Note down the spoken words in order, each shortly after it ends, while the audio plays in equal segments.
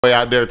way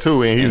out there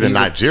too, and he's in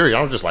Nigeria.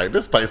 I'm just like,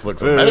 this place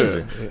looks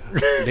amazing.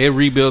 They're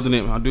rebuilding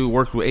it. My dude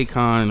worked with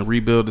Akon to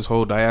rebuild this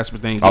whole diaspora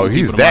thing. Oh,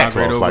 he's that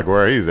close, like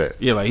where he's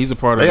at. Yeah, like he's a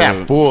part of. They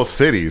have full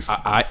cities.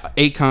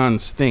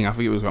 Akon's thing. I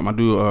forget what it was called. My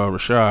dude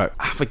Rashad.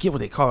 I forget what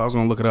they call it. I was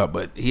gonna look it up,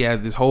 but he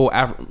had this whole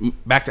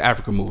Back to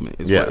Africa movement.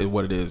 Is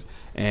what it is.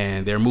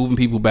 And they're moving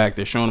people back.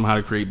 They're showing them how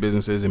to create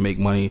businesses and make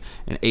money.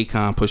 And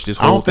Akon pushed this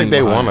whole thing. I don't think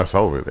they want us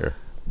over there,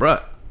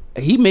 bruh.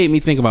 He made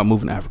me think about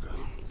moving to Africa.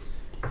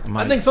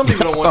 I think some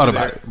people don't want you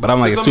there, it, but I'm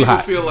like, it's too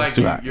hot. Some people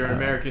feel like you're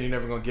American, you're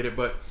never gonna get it,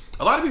 but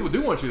a lot of people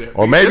do want you there.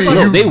 Or maybe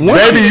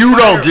you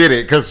don't get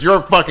it because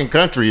your fucking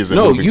country isn't.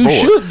 No, you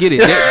should get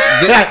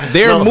it.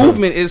 Their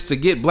movement is to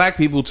get black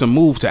people to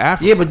move to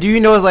Africa. Yeah, but do you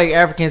know it's like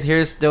Africans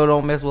here still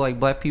don't mess with like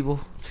black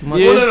people too much?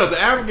 Well, no. The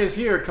Africans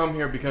here come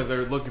here because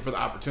they're looking for the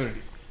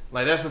opportunity.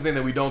 Like that's the thing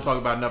that we don't talk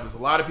about enough. Is a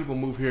lot of people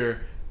move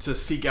here to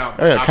seek out.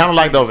 Yeah, kind of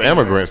like those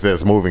immigrants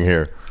that's moving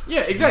here.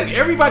 Yeah, exactly.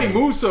 Everybody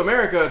moves to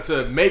America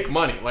to make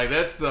money. Like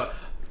that's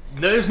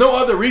there's no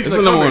other reason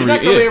to come here. You're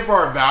not coming here for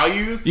our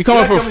values. You come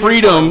here for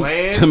freedom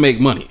to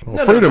make money.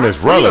 Well, freedom is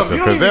relative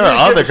because there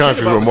are other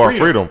countries with more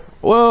freedom.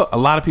 Well, a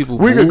lot of people.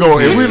 We could go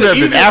if we lived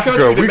in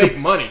Africa. We could make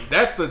money.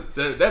 That's the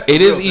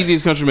it is the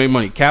easiest country to make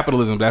money.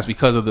 Capitalism. That's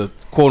because of the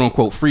quote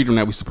unquote freedom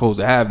that we're supposed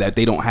to have that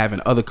they don't have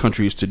in other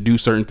countries to do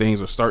certain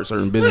things or start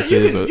certain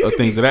businesses or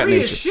things of that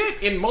nature.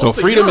 So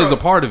freedom is a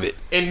part of it.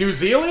 In New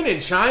Zealand, in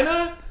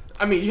China,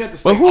 I mean, you have to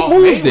stay off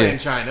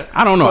mainland China.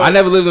 I don't know. I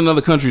never lived in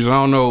other countries. I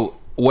don't know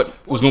what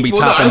was going to be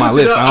top on my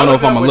list. I don't know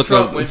if I'm going to look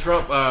up. When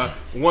Trump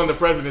won the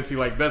presidency,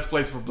 like best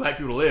place for black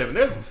people to live. And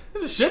there's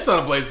a shit ton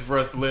of places for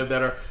us to live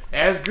that are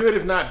as good,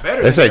 if not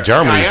better. They say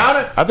Germany.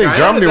 I think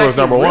Germany was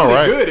number one,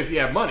 right? Good if you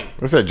have money.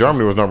 They said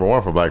Germany was number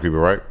one for black people,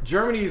 right?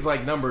 Germany is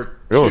like number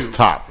 2. It was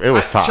top.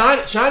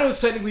 China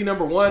was technically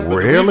number 1. But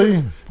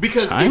really?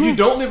 Because if you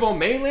don't live on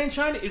mainland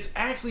China, it's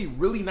actually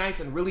really nice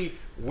and really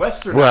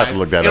westernized. We'll have to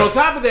look that up. And on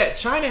top of that,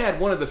 China had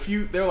one of the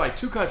few. There were like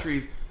 2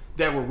 countries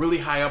that were really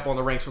high up on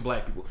the ranks for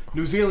black people.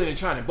 New Zealand and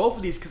China. Both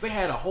of these, because they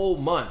had a whole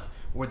month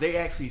where they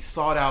actually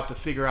sought out to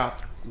figure out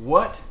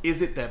what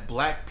is it that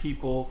black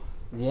people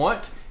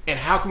want and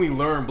how can we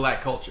learn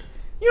black culture.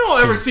 You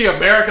don't ever see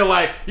America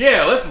like,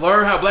 yeah, let's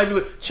learn how black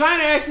people.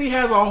 China actually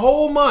has a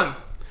whole month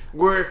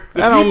where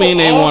that don't mean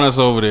they want us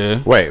over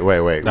there. Wait.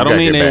 That don't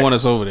mean they want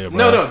us over there, bro.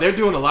 No, they're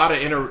doing a lot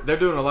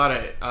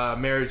of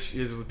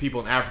marriages with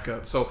people in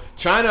Africa. So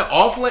China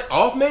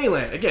off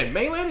mainland. Again,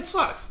 mainland it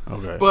sucks.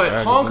 Okay.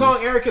 But Hong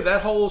Kong, Erica,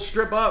 that whole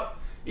strip up,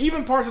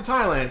 even parts of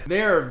Thailand,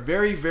 they are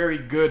very, very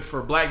good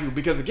for black people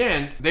because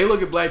again, they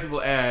look at black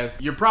people as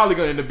you're probably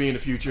going to end up being the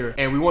future,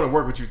 and we want to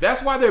work with you.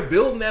 That's why they're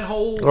building that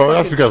whole. Well,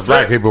 that's because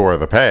black people were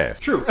the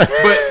past. True,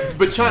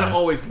 but China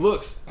always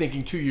looks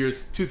thinking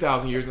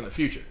 2,000 years in the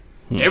future.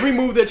 Every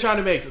move that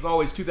China makes is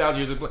always 2,000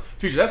 years in the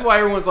future. That's why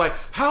everyone's like,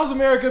 how's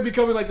America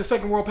becoming like the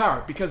second world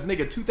power? Because,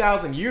 nigga,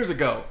 2,000 years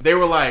ago, they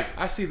were like,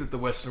 I see that the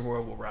Western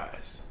world will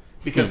rise.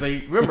 Because they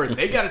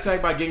got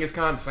attacked by Genghis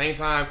Khan at the same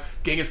time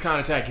Genghis Khan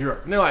attacked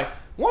Europe. And they're like,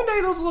 one day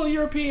those little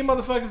European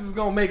motherfuckers is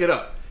going to make it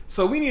up.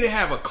 So we need to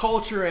have a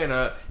culture and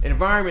an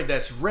environment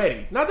that's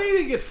ready. Now, they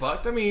didn't get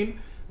fucked. I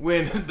mean,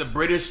 when the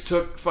British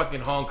took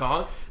fucking Hong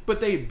Kong, but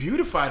they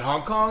beautified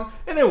Hong Kong,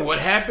 and then what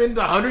happened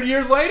 100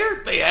 years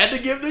later? They had to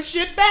give this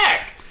shit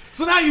back.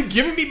 So now you're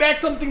giving me back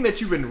something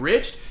that you've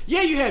enriched.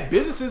 Yeah, you had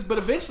businesses, but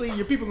eventually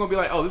your people are going to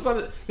be like, oh,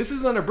 this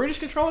isn't under British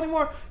control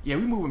anymore? Yeah,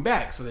 we're moving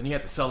back. So then you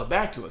have to sell it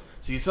back to us.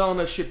 So you're selling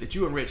us shit that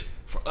you enriched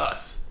for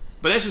us.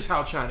 But that's just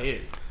how China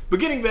is. But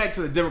getting back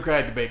to the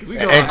Democratic debate.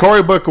 And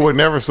Cory Booker would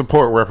never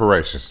support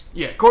reparations.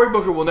 Yeah, Cory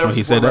Booker will never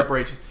support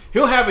reparations.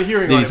 He'll have a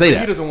hearing on it, but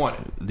he doesn't want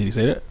it. Did he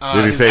say that?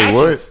 Did he say he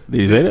would? Did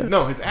he say that?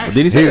 No, his actions.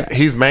 Did he say that?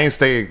 He's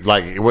mainstay,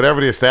 like, whatever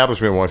the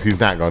establishment wants, he's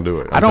not going to do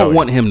it. I don't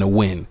want him to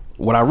win.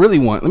 What I really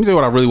want, let me tell you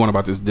what I really want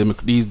about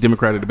these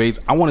Democratic debates.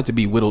 I want it to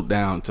be whittled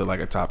down to like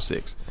a top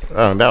 6.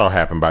 That'll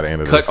happen by the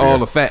end of this year. Cut all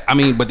the fat. I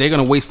mean, but they're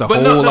going to waste a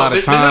whole lot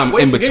of time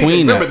in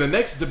between that. Remember, the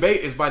next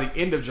debate is by the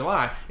end of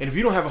July. And if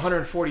you don't have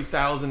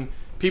 140,000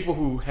 people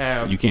who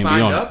have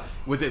signed up,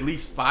 with at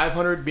least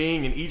 500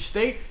 being in each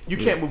state, you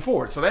can't move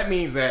forward. So that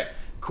means that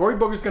Cory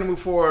Booker's going to move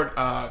forward.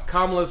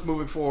 Kamala's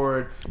moving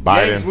forward.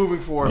 Biden's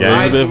moving forward.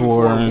 Biden's moving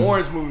forward.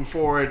 Warren's moving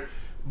forward.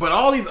 But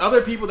all these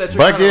other people that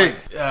you're kind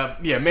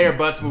of like, Mayor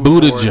Butt's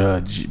moving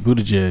forward.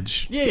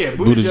 Buttigieg. Yeah,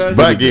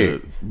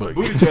 Buttigieg. Buttigieg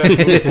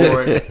moving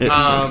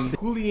forward.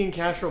 Julian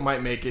Castro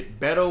might make it.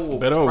 Beto will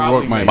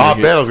probably make it. Bob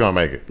Beto's going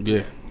to make it.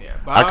 Yeah.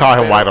 I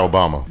call him White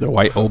Obama. The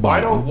White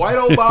Obama. White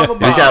Obama.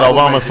 He got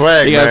Obama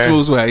swag, He got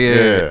smooth swag,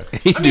 yeah.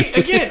 I mean,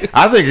 again,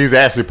 I think he's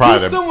actually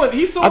probably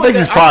probably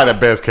the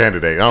best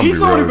candidate. He's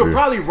someone who could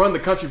probably run the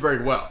country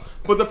very well.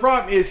 But the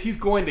problem is he's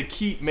going to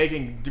keep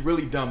making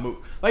really dumb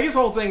moves. Like his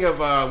whole thing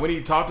of when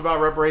he talked about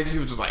reparations, he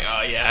was just like,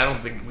 oh yeah, I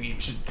don't think we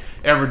should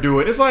ever do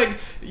it. It's like,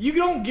 you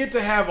don't get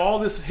to have all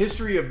this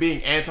history of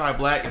being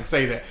anti-black and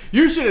say that.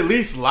 You should at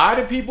least lie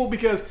to people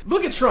because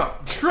look at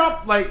Trump.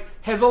 Trump, like,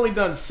 has only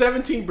done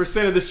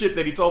 17% of the shit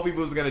that he told people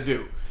he was going to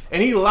do.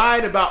 And he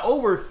lied about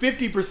over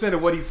 50%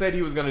 of what he said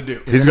he was going to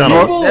do. He's going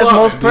to. That's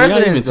most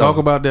presidents. Even talk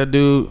about that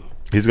dude.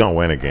 He's gonna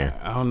win again.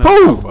 I don't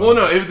know. Well,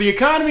 no. If the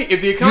economy,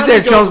 you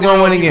said Trump's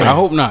gonna win again. I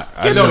hope not.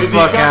 No, the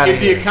fuck out of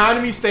if the here.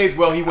 economy stays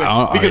well, he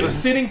wins. Because a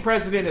sitting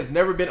president has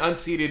never been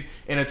unseated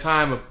in a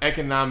time of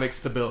economic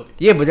stability.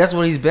 Yeah, but that's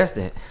what he's best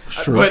at.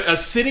 True. But a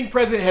sitting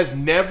president has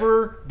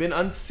never been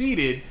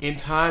unseated in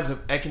times of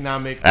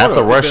economic After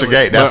stability.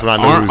 Russiagate, that's when I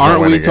knew he was gonna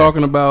Aren't win we again.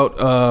 talking about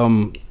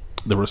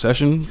the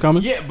recession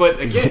coming? Yeah, but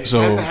again,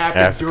 So- it has to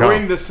happen Has to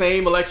during come. the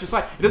same election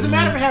cycle. It doesn't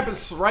matter if it happens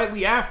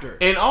slightly after.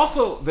 And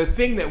also, the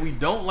thing that we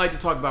don't like to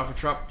talk about for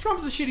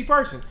Trump's a shitty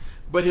person.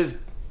 But his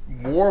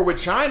war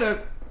with China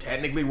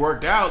technically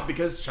worked out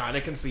because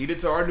China conceded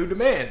to our new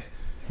demands.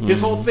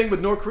 His whole thing with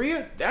North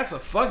Korea, that's a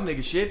fuck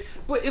nigga shit,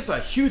 but it's a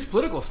huge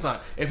political stunt.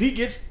 If he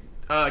gets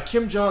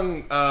Kim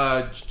Jong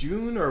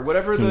Jun or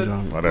whatever the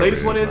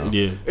latest one is,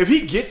 Yeah. if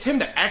he gets him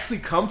to actually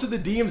come to the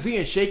DMZ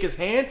and shake his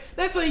hand,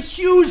 that's a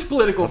huge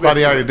political I thought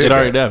he victory. already did. It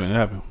already that.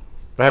 happened.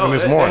 That happened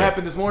this That morning.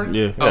 happened this morning?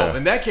 Yeah. Oh, Yeah.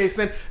 in that case,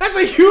 then that's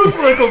a huge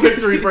political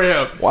victory for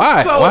him.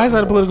 Why? Why is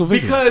that a political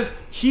victory? Because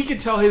he can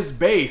tell his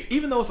base,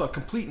 even though it's a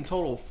complete and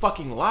total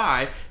fucking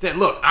lie, that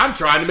look, I'm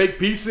trying to make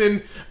peace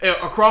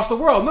across the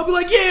world. And they'll be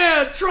like,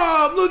 yeah,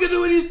 Trump, look at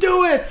what he's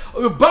doing.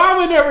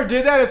 Obama never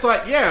did that. It's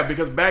like, yeah,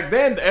 because back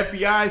then the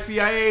FBI,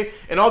 CIA,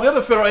 and all the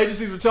other federal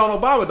agencies were telling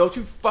Obama, don't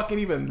you fucking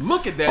even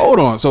look at that. Hold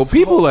on. So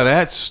people are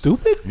that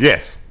stupid?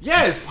 Yes.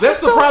 Yes, that's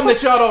the problem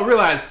that y'all don't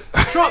realize.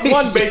 Trump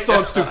won based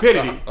on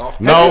stupidity.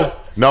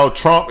 No,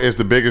 Trump is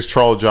the biggest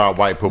troll job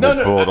white people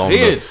pulled on he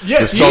the is.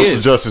 Yes, he social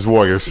is. justice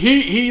warriors.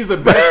 He's the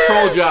best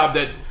troll job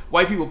that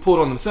white people pulled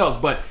on themselves.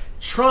 But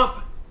Trump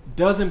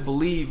doesn't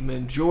believe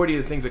majority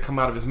of the things that come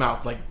out of his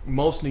mouth, like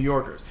most New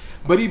Yorkers.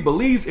 But he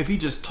believes if he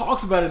just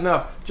talks about it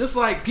enough, just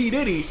like P.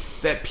 Diddy,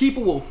 that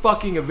people will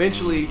fucking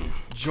eventually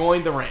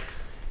join the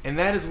ranks. And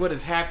that is what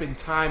has happened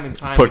time and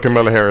time Put again.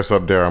 Kamala Harris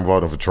up there. I'm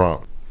voting for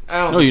Trump.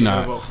 I don't No, think you're he'll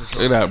not. vote for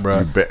Say Trump.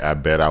 that, bro. I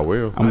bet I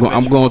will. I'm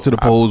going to the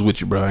polls with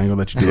you, bro. I ain't gonna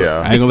let you do it. Yeah.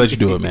 I ain't gonna let you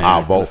do it, man.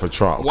 I'll vote for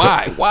Trump.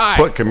 Why? Why?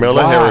 Put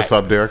Kamala Why? Harris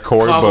up there.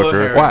 Cory Kamala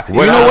Booker. Harris.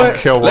 Why? You know what?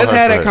 Kill Let's her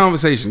have that said.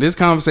 conversation. This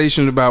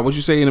conversation about what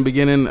you say in the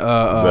beginning,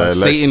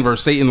 Satan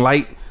versus Satan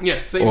light.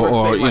 Yeah, Satan Or- versus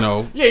or, Satan you light.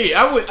 know.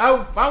 Yeah,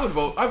 I would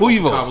vote. Who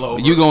you vote?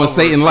 You going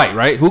Satan light,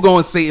 right? Who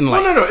going Satan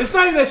light? No. It's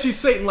not even that she's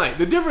Satan light.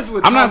 The difference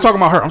with I'm not talking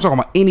about her. I'm talking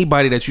about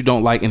anybody that you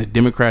don't like in a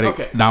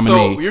Democratic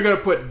nominee. So you're gonna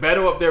put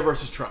Beto up there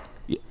versus Trump.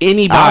 I'd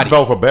Anybody.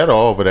 vote for Beto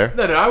over there.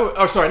 No, I would.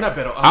 Oh, sorry, not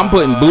Beto. I'm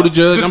putting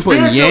Buttigieg, the I'm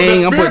putting spiritual- Yang,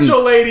 the I'm putting-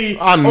 spiritual lady.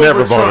 I never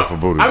over voted Trump. for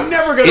Buttigieg. I'm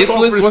never gonna vote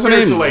Isless, for the what's her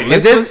spiritual name? lady.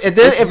 If there's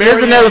It's another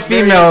Marianne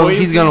female, Williamson.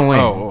 he's gonna win.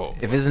 Oh.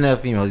 If it's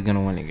another female, he's gonna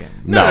win again.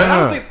 No, No.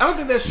 I don't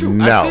think that's true.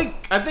 No.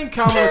 I think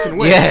Kamala can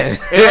win. Yes.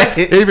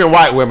 And Even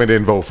white women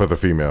didn't vote for the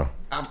female.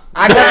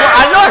 I know.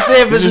 I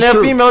said if This it's is another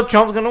true. female,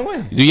 Trump's gonna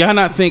win. Do y'all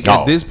not think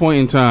No. at this point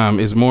in time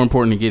it's more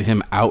important to get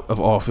him out of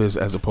office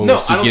as opposed No,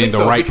 I to don't getting think the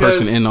so, right because-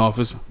 person in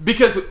office?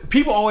 because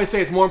people always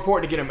say it's more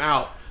important to get him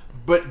out,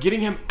 but getting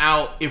him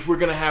out, if we're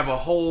gonna have a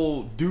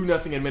whole do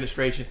nothing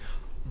administration,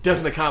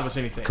 doesn't accomplish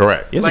anything.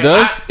 Correct. Yes, Like, it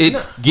does. I- It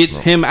no. gets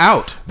him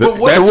out. But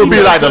what That has would he be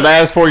done like the to-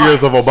 last 4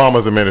 years of Right.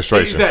 Obama's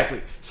administration. Exactly.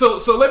 So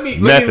let me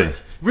Nothing.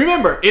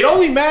 remember, it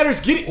only matters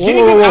getting whoa,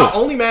 him whoa. out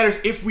only matters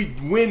if we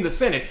win the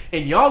Senate,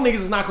 and y'all niggas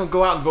is not gonna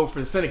go out and vote for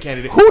the Senate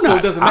candidate. Who so not?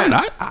 it doesn't matter. I'm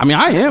not. I mean,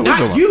 I am. What's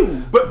Not up?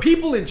 you, but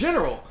people in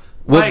general.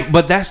 Well, Like,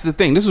 but that's the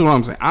thing. This is what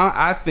I'm saying.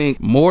 I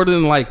think more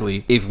than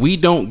likely, if we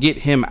don't get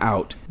him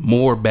out,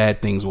 more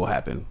bad things will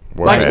happen.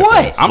 Like happened? what?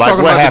 I'm Like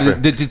talking what about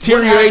happened? the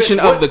deterioration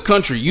What happened? of the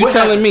country. You What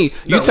telling happened? me?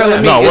 No, You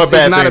telling me No, what it's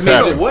bad not a things major?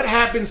 happened? what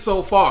happened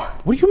so far?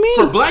 What do you mean?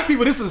 For black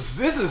people, this is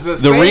the The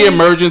same.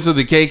 reemergence of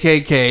the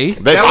KKK.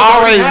 They've That was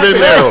always already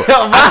been happening. there.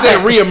 I said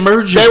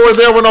reemergence. They were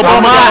there when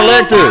Obama got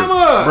elected.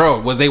 Obama. Bro,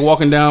 was they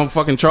walking down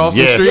fucking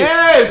Charleston Yes. Street?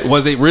 Yes.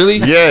 Was it really?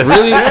 Yes.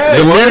 Really? Yes.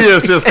 The media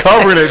is just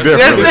covering it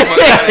differently.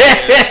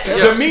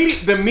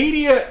 The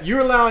media, you're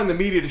allowing the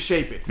media to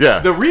shape it. Yeah.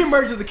 The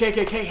reemergence of the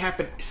KKK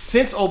happened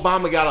since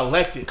Obama got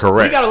elected.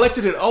 Correct. He got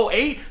elected in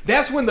 2008.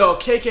 That's when the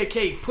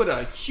KKK put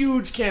a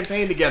huge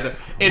campaign together.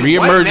 And white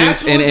Reemergence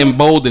and nationalism-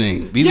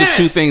 emboldening. These Yes. are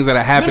two things that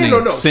are happening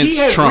No. since he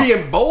has Trump.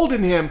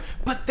 re-emboldened him,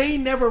 but they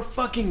never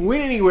fucking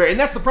went anywhere. And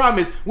that's the problem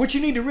is, what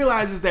you need to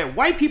realize is that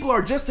white people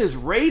are just as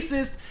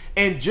racist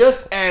and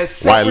just as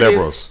White separatist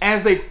liberals.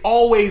 as they've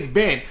always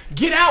been.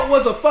 Get Out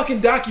was a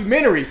fucking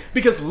documentary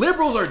because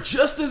liberals are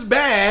just as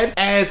bad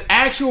as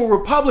actual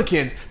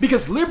Republicans,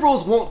 because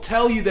liberals won't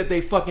tell you that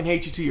they fucking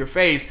hate you to your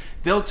face.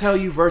 They'll tell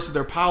you versus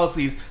their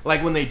policies,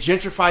 like when they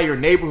gentrify your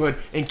neighborhood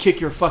and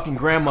kick your fucking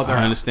grandmother I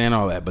out. understand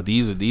all that, but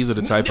these are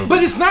the type of.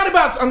 But it's not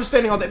about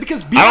understanding all that,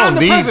 because beyond I don't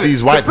the need president,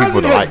 these white the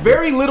people to president has like me.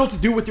 very little to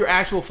do with your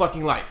actual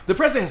fucking life. The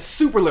president has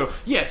super little.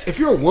 Yes, if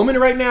you're a woman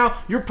right now,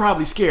 you're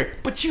probably scared,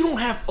 but you don't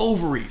have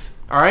ovaries.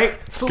 All right,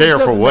 so Scared it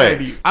doesn't for what? matter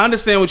to you. I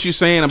understand what you're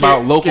saying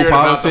about local Scared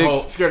about the politics.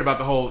 whole- scared about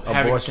the whole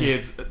having Abortion.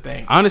 kids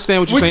thing. I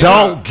understand what you're saying.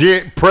 Don't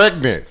get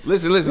pregnant.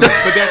 Listen. But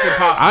that's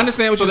impossible. I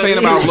understand what So you're saying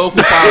that's- about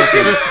local politics.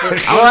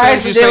 I Well, understand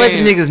actually, what they you're let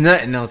the saying. niggas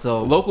nothing though.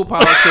 So Local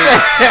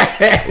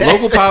politics,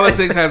 local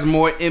politics has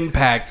more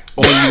impact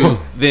on you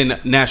than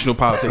national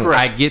politics.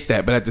 Correct. I get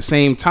that, but at the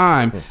same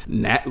time,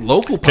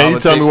 local Can you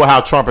politics. tell me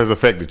how Trump has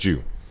affected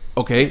you?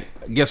 Okay,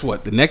 guess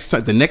what? The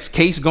next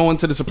case going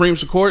to the Supreme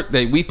Court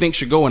that we think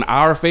should go in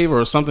our favor,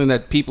 or something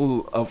that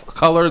people of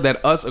color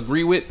that us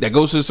agree with that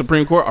goes to the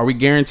Supreme Court, are we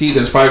guaranteed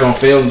that it's probably gonna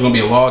fail and there's gonna be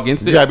a law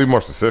against it? You gotta be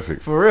more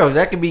specific. For real,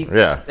 that could be.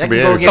 Yeah, that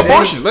could go against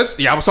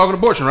abortion. I was talking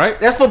abortion, right?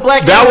 That's for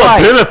black. That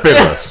would benefit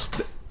us.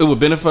 It would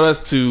benefit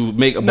us to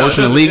make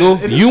abortion illegal.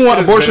 You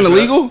want abortion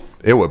illegal?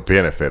 It would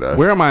benefit us.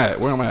 Where am I at?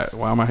 Where am I at?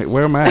 Where am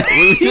I at?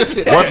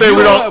 One thing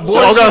we don't. So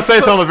I'm gonna say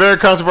something very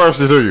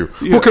controversial to you.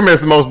 Yeah. Who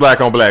commits the most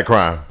black on black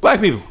crime? Black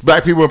people.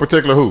 Black people in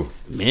particular. Who?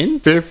 Men.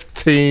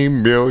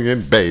 15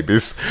 million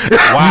babies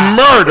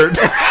murdered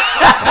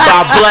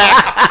by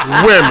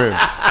black women.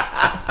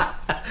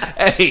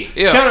 Hey,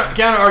 yeah.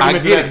 Counter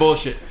argument to that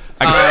bullshit.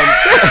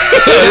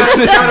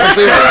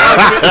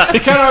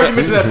 Counter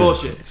argument to that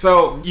bullshit.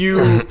 So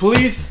you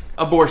police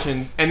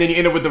abortions, and then you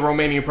end up with the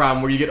Romanian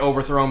problem where you get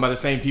overthrown by the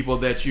same people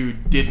that you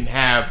didn't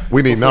have.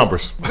 We need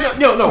numbers.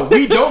 No,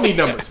 we don't need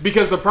numbers,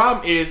 because the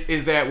problem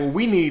is that what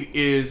we need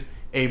is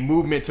a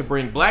movement to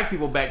bring black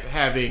people back to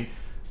having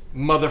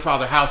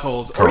mother-father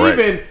households. Correct.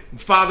 Or even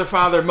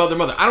father-father,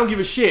 mother-mother. I don't give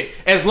a shit.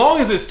 As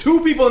long as there's two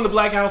people in the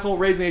black household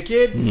raising a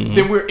kid,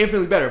 then we're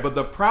infinitely better. But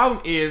the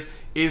problem is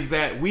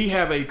that we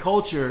have a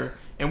culture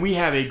and we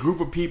have a group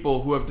of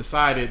people who have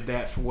decided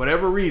that for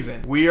whatever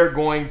reason, we are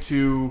going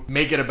to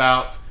make it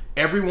about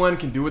everyone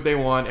can do what they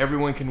want,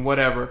 everyone can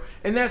whatever.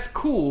 And that's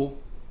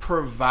cool,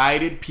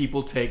 provided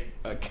people take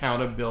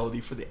accountability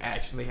for the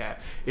actions they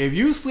have. If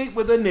you sleep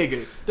with a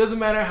nigga, doesn't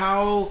matter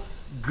how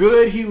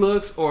good he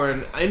looks, or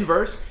an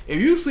inverse,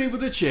 if you sleep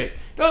with a chick,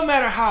 doesn't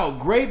matter how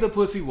great the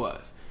pussy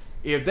was,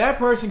 if that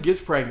person gets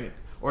pregnant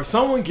or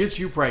someone gets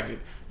you pregnant,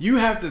 you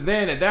have to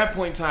then, at that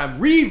point in time,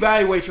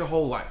 reevaluate your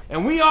whole life.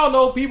 And we all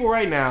know people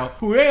right now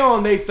who they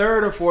on their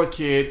third or fourth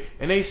kid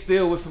and they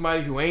still with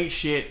somebody who ain't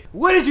shit.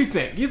 What did you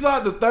think? You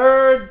thought the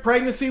third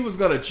pregnancy was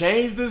gonna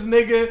change this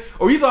nigga?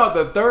 Or you thought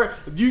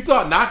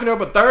knocking her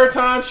up a third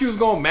time she was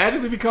gonna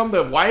magically become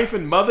the wife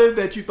and mother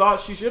that you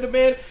thought she should have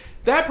been?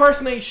 That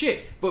person ain't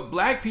shit. But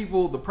black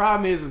people, the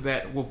problem is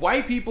that with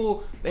white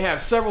people, they have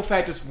several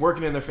factors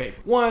working in their favor.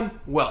 One,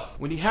 wealth.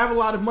 When you have a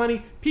lot of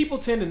money, people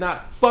tend to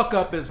not fuck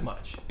up as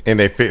much. And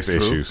they fix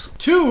issues.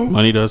 Two,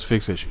 money does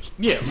fix issues.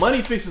 Yeah,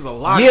 money fixes a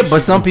lot of issues. issues.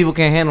 But some people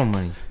can't handle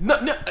money. No,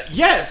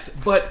 yes,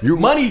 but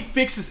money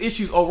fixes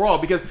issues overall,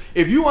 because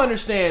if you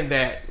understand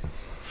that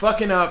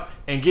fucking up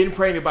and getting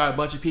pregnant by a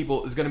bunch of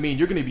people is going to mean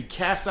you're going to be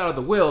cast out of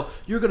the will,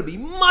 you're going to be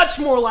much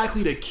more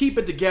likely to keep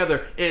it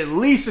together at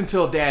least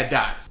until dad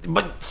dies.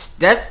 But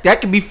that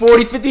could be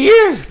 40, 50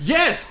 years.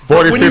 Yes.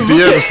 40, 50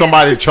 years of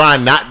somebody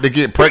trying not to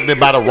get pregnant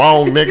by the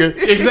wrong nigga.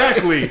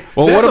 Exactly.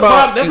 Well, that's what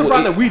about... That's a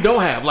problem that we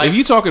don't have. Like, if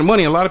you're talking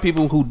money, a lot of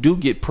people who do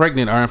get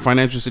pregnant are in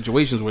financial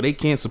situations where they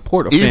can't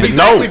support a family.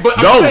 Exactly,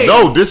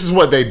 no, this is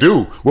what they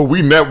do. What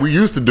we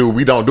used to do,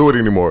 we don't do it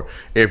anymore.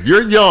 If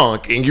you're young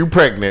and you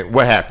pregnant,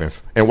 what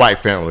happens in white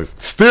families?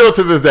 Still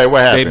to this day,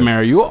 what happens? They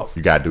marry you off.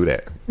 You gotta do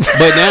that.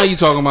 But now you're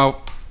talking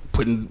about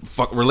putting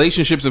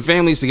relationships and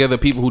families together,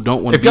 people who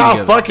don't want to be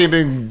together. If y'all fucking,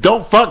 then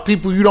don't fuck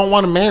people you don't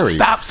want to marry.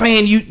 Stop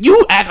saying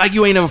you act like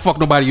you ain't never fucked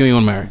nobody you ain't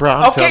want to marry. Bro,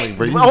 I'm telling you,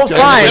 bro.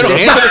 Fine.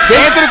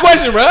 Answer the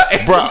question, bro.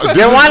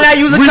 Then why not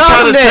use a condom? We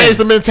trying to change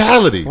the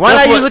mentality. Why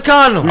not use a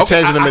condom? We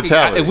changing the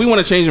mentality. If we want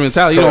to change the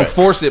mentality, you don't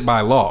force it by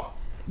law.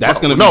 That's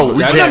gonna be no.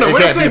 We can't. We're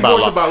not saying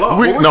force it by law.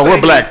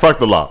 We're black. Fuck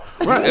the law.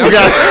 Right. We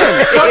got.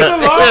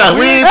 Yeah,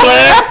 we ain't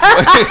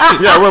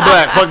playing. Yeah, we're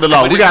black. Fuck the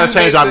law. We got to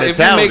change our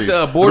mentality. Make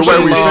the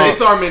abortion law,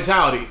 it's our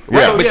mentality.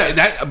 Yeah,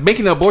 so,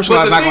 making the abortion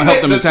law is not going to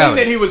help the mentality. The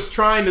thing that he was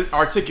trying to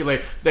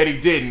articulate that he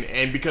didn't,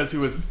 and because he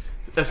was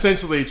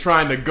essentially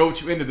trying to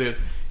goat you into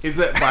this, is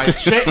that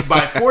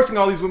by forcing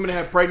all these women to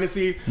have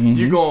pregnancy,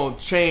 you're going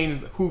to change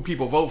who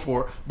people vote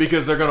for,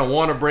 because they're going to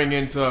want to bring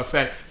into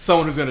effect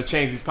someone who's going to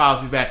change these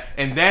policies back,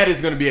 and that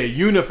is going to be a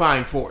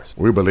unifying force.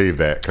 We believe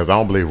that, because I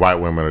don't believe white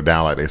women are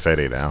down like they say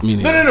they down.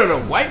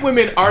 No. White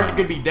women aren't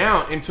going to be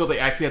down until they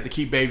actually have to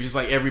keep babies just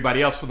like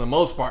everybody else for the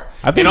most part.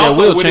 I think that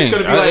will change.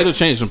 It'll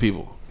change some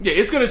people. Yeah,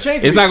 it's going to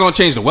change. It's not going to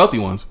change the wealthy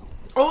ones.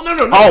 Oh, no.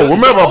 Oh,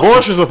 remember,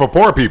 abortions are for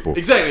poor people.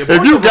 Exactly.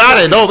 If you got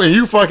it, and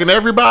you fucking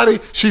everybody,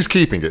 she's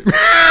keeping it.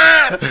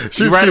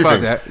 You're right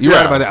about that. You're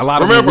right about that. A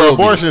lot of remember,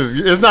 abortions,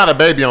 it's not a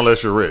baby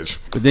unless you're rich.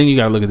 But then you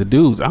got to look at the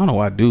dudes. I don't know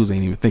why dudes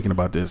ain't even thinking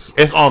about this.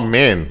 It's on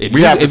men.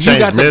 We have to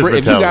change men's mentality.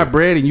 If you got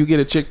bread and you get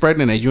a chick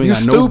pregnant and you ain't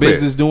got no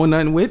business doing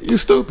nothing with, you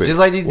stupid. Just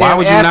like these why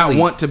would you athletes.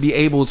 not want to be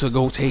able to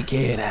go take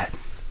care of that?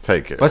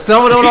 Take care. But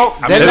some don't know.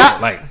 They're not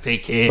like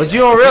take care. But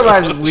you don't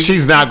realize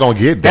she's not gonna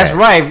get that. That's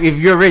right. If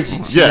you're rich,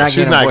 she's not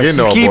getting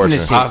no abortion.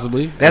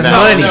 Possibly. That's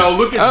money. No,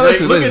 look at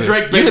Drake. Look at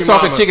Drake's baby mama. You can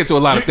talk a chicken to a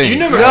lot of things.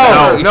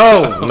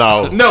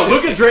 No.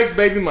 Look at Drake's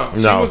baby mama.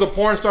 She was a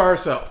porn star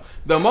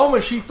herself. The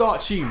moment she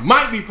thought she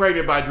might be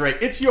pregnant by Drake,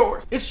 it's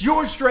yours. It's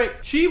yours, Drake.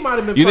 She might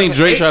have been. You think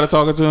Drake tried to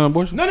talk her to an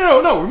abortion?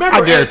 No.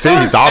 Remember, I guarantee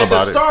he thought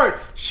about it. At the start,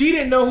 she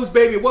didn't know whose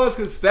baby it was,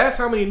 because that's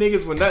how many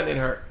niggas were nutting in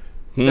her.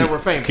 That were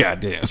famous.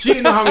 Goddamn. She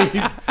didn't know how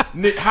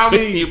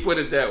many. You put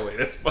it that way.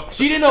 That's funny.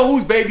 She didn't know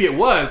whose baby it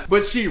was,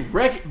 but she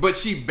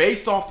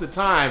based off the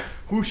time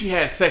who she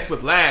had sex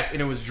with last,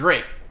 and it was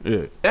Drake.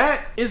 Yeah.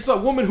 That is a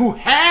woman who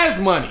has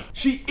money.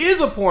 She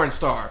is a porn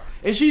star.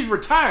 And she's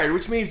retired,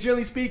 which means,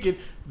 generally speaking,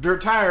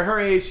 retire her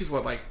age, she's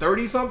what, like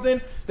 30 something?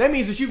 That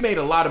means that you've made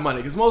a lot of money.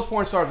 Because most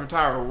porn stars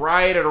retire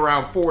right at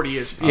around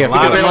 40-ish. Yeah,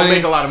 because they don't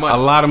make a lot of money. A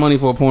lot of money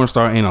for a porn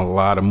star ain't a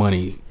lot of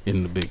money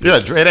in the big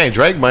picture. Yeah, it ain't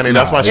Drake money.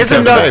 That's why she It's cut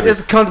the enough. baby.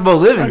 It's comfortable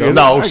living though.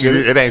 No,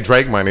 it ain't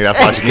Drake money. That's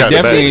why she cut the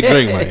Definitely baby. ain't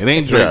Drake money. It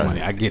ain't Drake Yeah.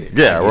 money. I get it.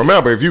 Yeah,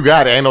 remember, if you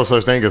got it, ain't no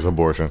such thing as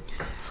abortion.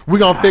 We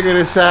gonna figure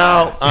this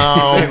out.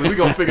 We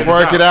gonna figure this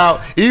work it out.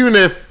 out. Even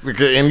if,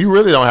 and you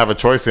really don't have a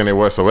choice in it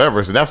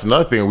whatsoever. So that's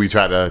another thing we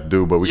try to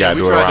do, but we gotta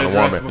do it around the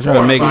woman. Try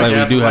to make it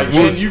like we do have a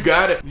Then choice.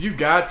 you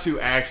got to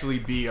actually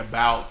be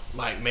about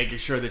like making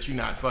sure that you're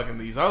not fucking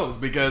these hoes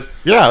because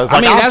Yeah, it's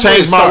like I've that's where it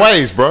changed my starts.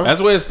 ways, bro. That's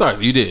where it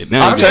starts. You did.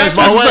 Now I've you changed did.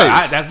 my That's what's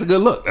up. ways. That's a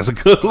good look. That's a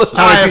good look.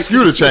 I ask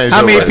you to change. How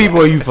your many ways.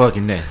 people are you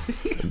fucking then?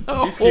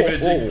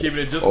 he's keeping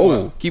it just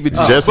one. Keep it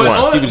Just But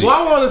one.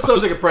 while we're on the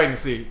subject of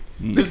pregnancy,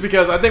 just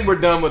because I think we're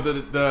done with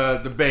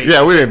the debate.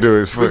 Yeah, we didn't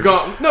do it. We're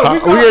gone. No,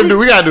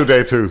 we gotta do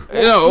day two.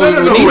 No,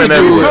 we went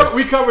everywhere.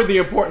 we covered the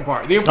important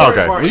part. The important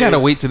Okay. part We gotta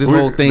is, wait till this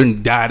whole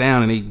thing die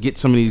down and they get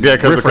some of these. Yeah,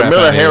 because the riffraff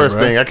Camilla out here, Harris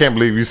bro. thing, I can't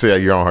believe you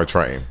said you're on her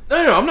train.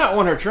 No, I'm not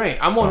on her train.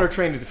 I'm on her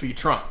train to defeat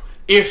Trump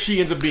if she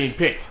ends up being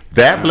picked.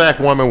 That black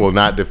woman will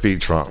not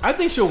defeat Trump. I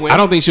think she'll win. I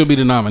don't think she'll be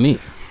the nominee.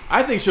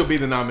 I think she'll be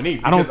the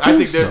nominee. I don't Because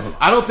think so.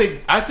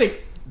 I think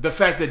the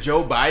fact that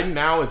Joe Biden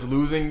now is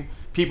losing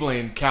people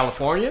in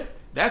California,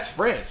 that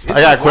spreads. It's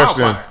I got a like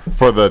question wildfire.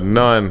 for the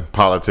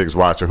non-politics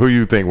watcher. Who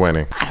you think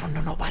winning? I don't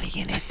know nobody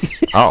in it.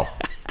 Oh,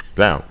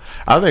 damn.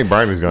 I think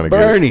Bernie's going to get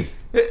it. Bernie.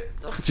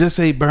 Just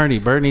say Bernie.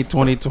 Bernie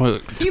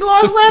 2020. He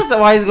lost last time.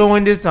 Why he's gonna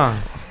win this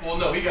time? Well,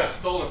 no, he got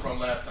stolen from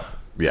last time.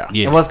 Yeah.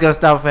 Yeah. And what's gonna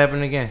stop from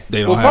happening again? They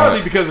don't Well, have partly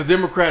it. because the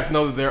Democrats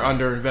know that they're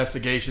under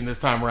investigation this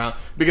time around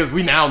because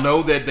we now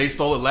know that they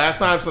stole it last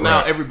time. So now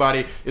Right.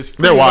 everybody is They're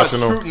pretty much watching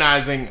them.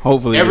 scrutinizing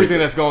Hopefully everything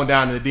they- that's going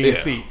down in the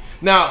DNC. Yeah.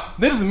 Now,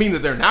 this doesn't mean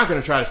that they're not going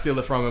to try to steal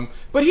it from him,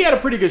 but he had a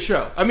pretty good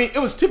show. I mean, it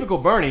was typical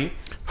Bernie.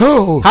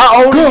 Oh,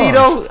 How old is he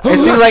though? It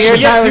seems like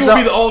every time Yes, he it's would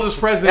be the oldest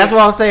president. That's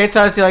what I'm saying. Every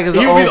time I see like it's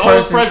He an would be old the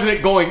oldest person.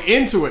 president going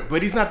into it,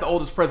 but he's not the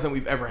oldest president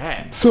we've ever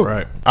had. So,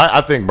 Right. I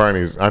think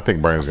Bernie's going Fuck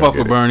to with get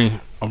it. Bernie.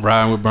 I'm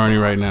riding with Bernie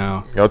right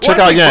now. Yo, check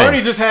Well, I out think Yang.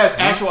 Bernie just has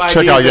actual Check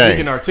ideas out that Yang. he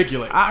can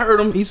articulate. I heard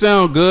him. He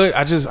sound good.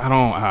 I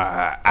don't.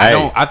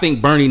 Hey. I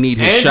think Bernie need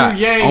his Andrew shot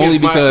Yang only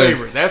is my because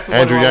favorite. That's the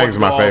Andrew one who I Yang is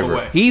want my to go all the favorite.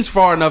 way. he's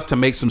far enough to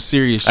make some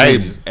serious Hey.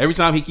 changes. Every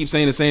time he keeps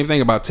saying the same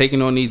thing about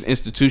taking on these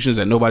institutions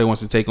that nobody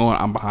wants to take on,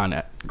 I'm behind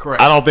that.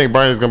 Correct. I don't think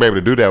Bernie's going to be able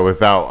to do that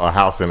without a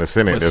House and a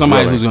Senate. But that's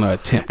somebody willing. who's going to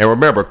attempt. And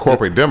remember,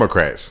 corporate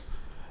Democrats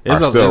are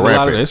There's still a lot of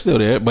rampant. it's still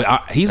there,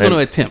 but he's going to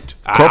And attempt.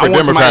 corporate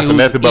want somebody Democrats are who's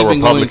nothing but even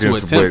going to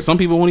Republicans attempt. with- Some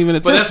people won't even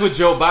But attempt. that's what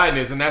Joe Biden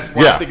is, and that's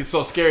why Yeah. I think it's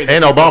so scary.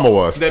 And Obama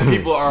was. That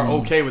people are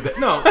okay with it.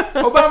 No,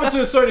 Obama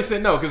to a certain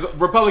extent, no, because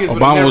Republicans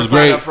would Obama never was sign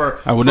great. up for.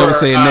 I would never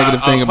say a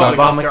negative thing about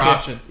public healthcare Obamacare.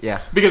 option. Yeah.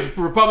 because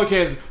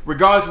Republicans,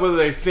 regardless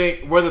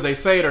whether they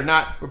say it or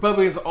not,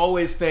 Republicans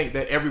always think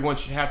that everyone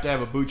should have to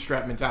have a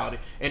bootstrap mentality,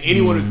 and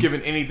anyone who's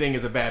given anything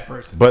is a bad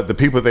person. But the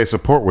people they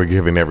support were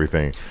giving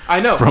everything. I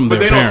know, From but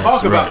their they parents, don't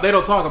talk about. right. They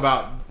don't talk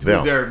about who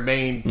Yeah. their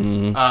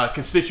main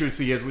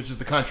constituency is, which is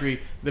the country,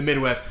 the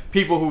Midwest.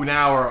 People who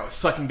now are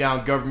sucking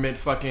down government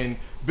fucking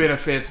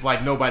benefits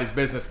like nobody's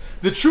business.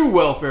 The true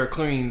welfare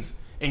queens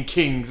and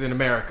kings in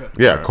America.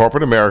 Yeah,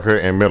 corporate America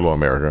and middle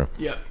America.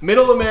 Yeah,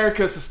 middle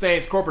America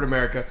sustains corporate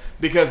America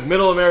because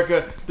middle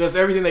America does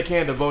everything they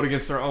can to vote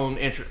against their own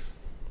interests.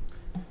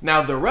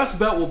 Now, the Rust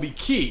Belt will be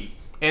key,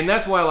 and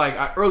that's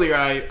why, earlier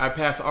I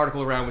passed the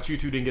article around, which you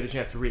two didn't get a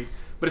chance to read.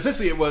 But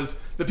essentially, it was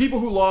the people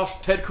who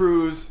lost Ted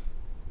Cruz,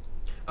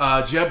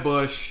 Jeb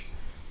Bush,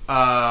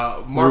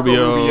 Marco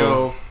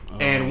Rubio,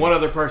 and one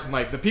other person,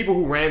 like the people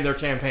who ran their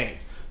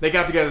campaigns. They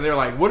got together and they're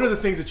like, what are the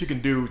things that you can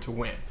do to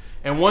win?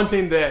 And one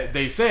thing that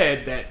they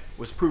said that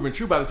was proven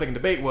true by the second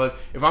debate was,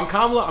 if I'm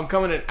Kamala, I'm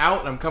coming out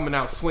and I'm coming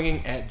out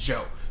swinging at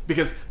Joe.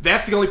 Because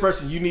that's the only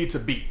person you need to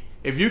beat.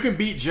 If you can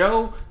beat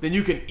Joe, then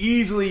you can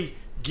easily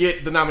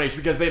get the nomination.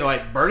 Because they're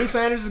like, Bernie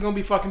Sanders is going to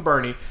be fucking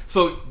Bernie.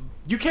 So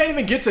you can't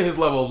even get to his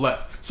level of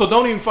left. So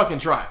don't even fucking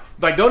try.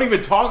 Like, don't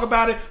even talk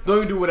about it. Don't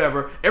even do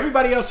whatever.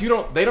 Everybody else, they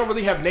don't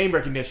really have name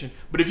recognition.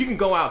 But if you can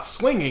go out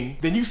swinging,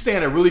 then you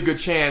stand a really good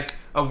chance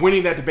of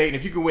winning that debate. And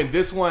if you can win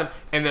this one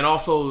and then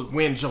also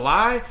win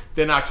July,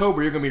 then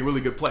October, you're going to be in a really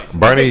good place.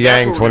 Bernie I think that's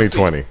Yang what we're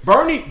gonna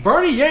 2020. see.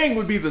 Bernie Yang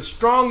would be the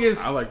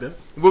strongest. I like that.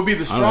 Would be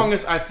the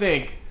strongest, I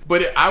think.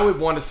 But I would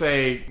want to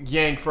say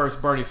Yang first,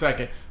 Bernie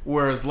second.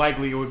 Whereas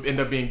likely it would end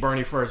up being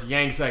Bernie first,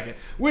 Yang second.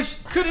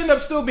 Which could end up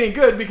still being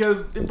good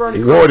because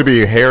Bernie. What would it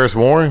be? Harris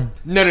Warren?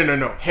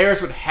 No.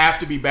 Harris would have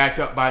to be backed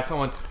up by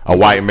someone. A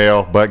white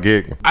male butt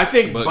gig? I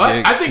think Bud Bud.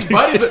 gig. I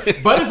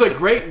think Bud is a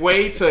great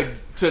way to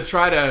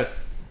try to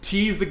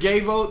tease the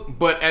gay vote,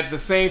 but at the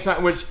same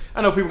time, which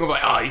I know people gonna be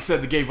like, oh, he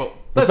said the gay vote.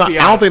 Let's be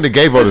honest. I don't think the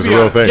gay vote is a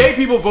real thing. Gay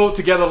people vote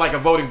together like a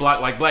voting block,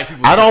 like black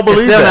people. I don't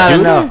believe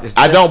that.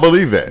 I don't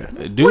believe that.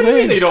 What do you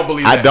mean they don't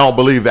believe that? I don't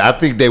believe that. I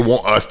think they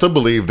want us to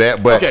believe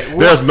that, but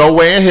there's no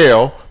way in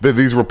hell that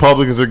these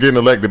Republicans are getting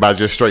elected by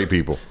just straight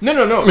people.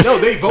 No.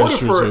 They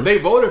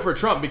voted for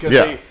Trump because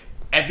they,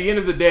 at the end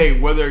of the day,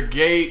 whether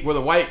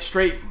white,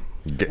 straight,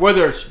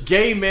 whether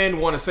gay men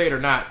want to say it or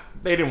not,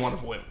 they didn't want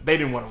a woman. They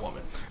didn't want a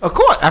woman. Of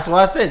course, that's what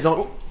I said.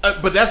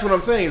 But that's what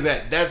I'm saying is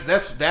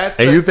that's.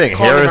 And you think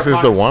Harris is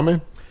the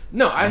woman?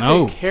 No, I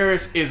think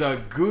Harris is a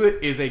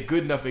good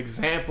enough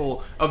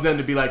example of them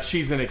to be like,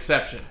 she's an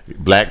exception.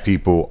 Black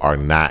people are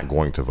not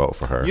going to vote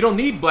for her. You don't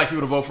need black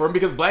people to vote for her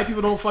because black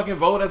people don't fucking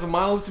vote as a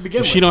monolith to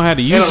begin with. She don't have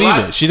the youth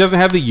either. She doesn't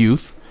have the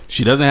youth.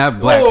 She doesn't have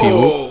black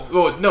people.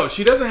 No,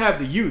 she doesn't have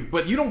the youth,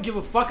 but you don't give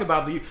a fuck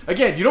about the youth.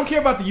 Again, you don't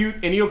care about the youth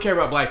and you don't care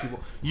about black people.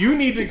 You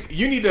need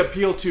to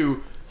appeal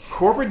to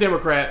corporate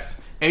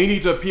Democrats and you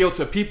need to appeal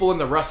to people in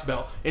the Rust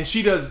Belt. And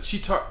she does. She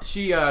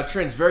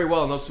trends very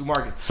well in those two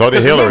markets. So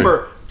did Hillary.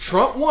 Remember,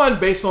 Trump won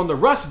based on the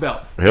Rust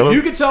Belt.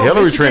 You can tell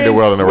Hillary Michigan, trended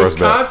well in the Rust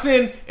Belt.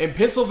 Wisconsin and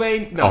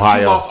Pennsylvania. No, Ohio.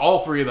 She lost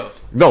all three of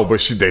those. No,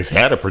 but they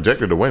had a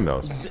projected to win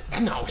those.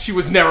 No, she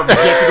was never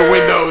projected to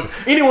win those.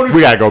 We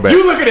gotta go back.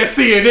 You looking at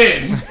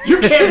CNN. You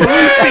can't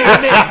believe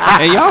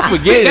CNN. And y'all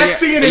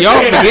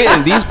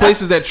forgetting these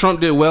places that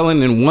Trump did well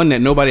in and one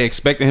that nobody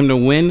expected him to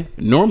win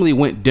normally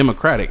went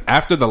Democratic.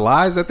 After the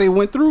lies that they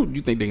went through,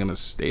 you think they're gonna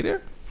stay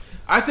there?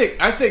 I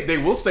think they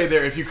will stay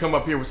there if you come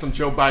up here with some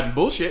Joe Biden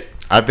bullshit.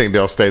 I think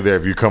they'll stay there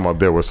if you come up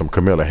there with some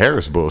Camilla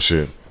Harris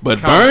bullshit. But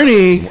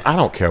Bernie, I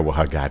don't care what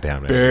her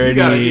goddamn name. You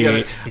gotta.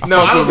 No,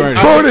 I don't think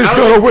Bernie's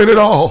gonna win it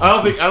all.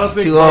 I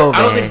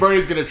don't think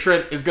Bernie's gonna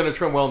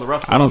trend well in the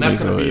Rust Belt. I don't think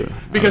so.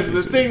 Because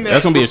the thing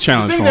that's gonna be a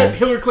challenge. The thing that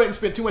Hillary Clinton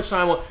spent too much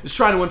time on is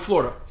trying to win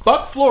Florida.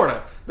 Fuck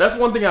Florida. That's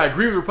one thing I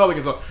agree with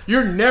Republicans on.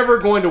 You're never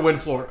going to win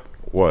Florida.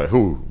 What?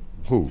 Who?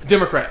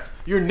 Democrats.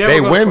 You're never.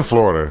 They win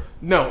Florida.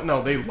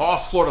 No, they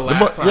lost Florida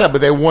last time. Yeah,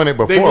 but they won it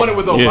before. They won it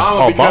with Obama.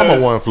 Yeah.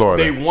 Obama won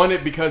Florida. They won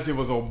it because it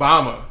was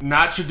Obama,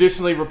 not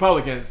traditionally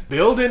Republicans.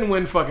 Bill didn't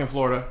win fucking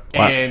Florida,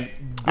 and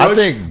Bush, I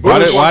think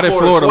why did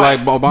Florida like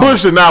Obama?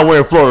 Bush did not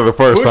win Florida the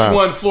first time.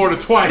 Bush won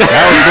Florida twice.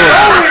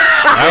 That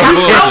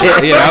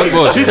was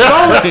bullshit. He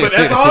stole it, but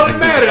that's all that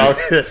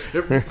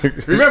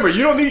matters. Remember,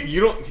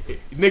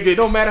 nigga, it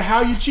don't matter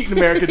how you cheat in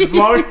America, just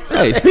long as.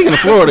 Hey, speaking of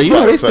Florida, you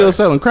know they still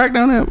selling crack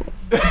down there.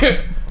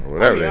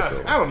 Whatever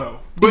I don't know.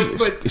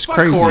 But it's fuck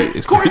crazy.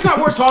 Corey. Corey's not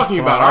worth talking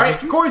about, all right?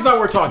 Corey's not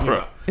worth talking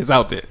about. It's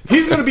out there.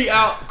 He's going to be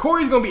out.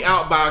 Corey's going to be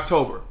out by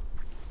October.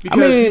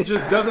 Because he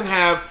just doesn't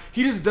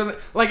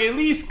like, at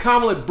least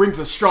Kamala brings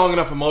a strong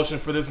enough emotion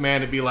for this man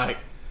to be like,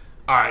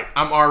 all right,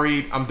 I'm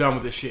Ari, I'm done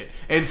with this shit.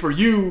 And for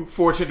you,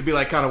 Fortune, to be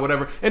like, kind of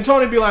whatever. And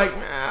Tony be like,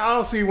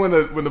 I'll see when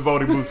the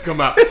voting booths come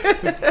out.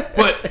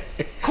 But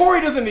Corey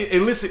doesn't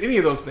elicit any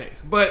of those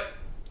things. But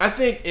I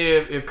think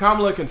if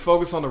Kamala can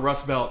focus on the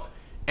Rust Belt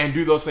and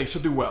do those things,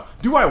 she'll do well.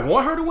 Do I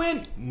want her to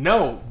win?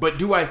 No. But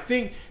do I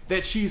think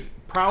that she's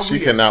probably... She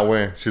cannot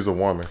win. She's a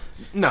woman.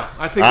 No.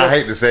 I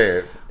hate to say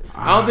it.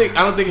 I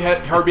don't think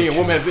her being a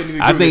woman has anything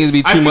to do with it. I think it'd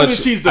be too much.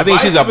 I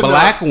think she's a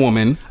black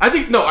woman. I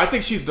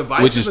think she's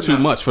divisive. Which is too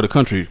much for the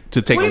country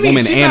to take a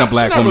woman and a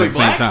black woman at the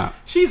same time.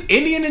 She's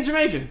Indian and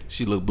Jamaican.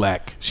 She look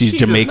black. She's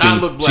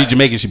Jamaican. She's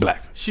Jamaican. She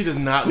black. She does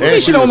not look black.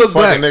 And she don't look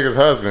black. Niggas'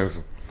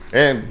 husbands.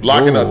 And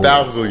locking up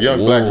thousands of young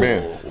black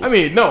men. I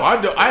mean, no, I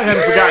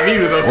hadn't forgotten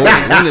either of those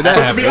things. When did that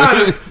happen?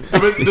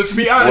 To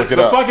be honest, the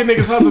fucking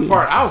nigga's husband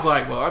part, I was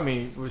like, well, I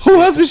mean, who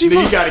husband she?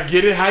 You got to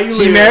get it how you live.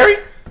 She married?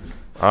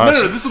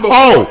 No, this is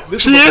before.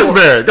 She is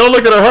married. Go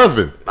look at her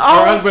husband.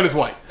 Her husband is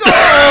white.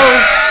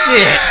 Oh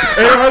shit!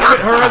 And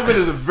her husband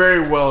is a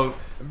very well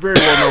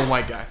known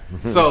white guy.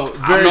 So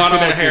very I'm not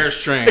connected. on the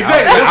Harris train.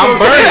 Exactly.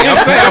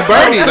 I'm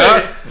Bernie.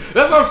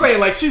 That's what I'm saying.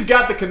 Like, she's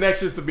got the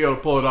connections to be able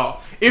to pull it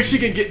off if she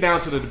can get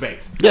down to the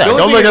debates. Yeah,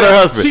 go look at her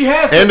husband. She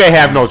has, and they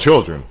have no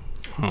children.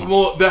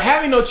 Well, the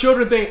having no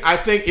children thing, I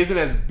think, isn't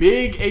as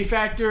big a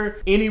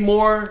factor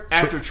anymore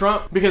after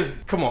Trump. Because,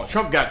 come on,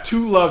 Trump got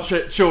two love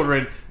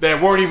children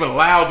that weren't even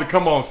allowed to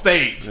come on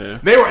stage. Yeah.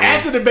 They were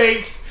at the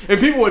debates, and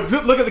people would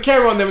look at the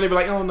camera on them, and they'd be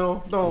like, oh,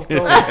 no.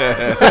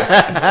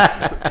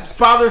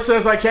 Father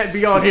says I can't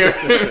be on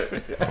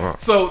here.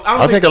 So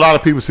I think a lot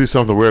of people see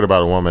something weird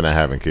about a woman not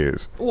having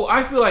kids. Well,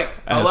 I feel like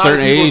at a lot of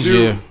people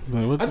do.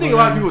 Yeah. I think a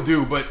lot of people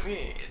do, but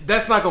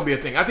that's not going to be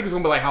a thing. I think it's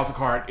going to be like House of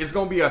Cards. It's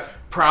going to be a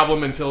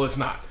problem until it's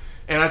not.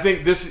 And I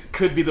think this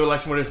could be the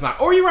election where it's not.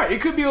 Or you're right.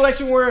 It could be an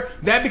election where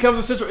that becomes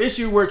a central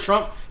issue where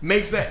Trump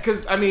makes that.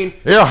 Because, I mean...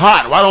 You're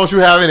hot. Why don't you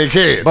have any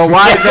kids? But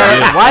why is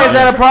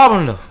that a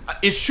problem, though?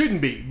 It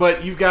shouldn't be.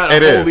 But you've got a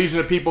whole legion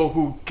of people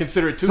who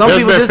consider it too.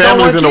 There's been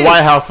families in the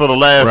White House for the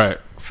last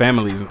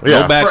families.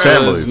 Yeah, no bachelors,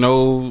 families.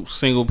 no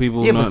single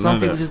people. Yeah, but some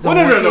people just don't.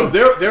 No.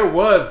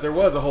 There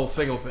was a whole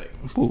single thing.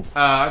 Who?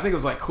 I think it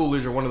was like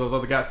Coolidge or one of those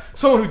other guys.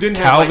 Someone who didn't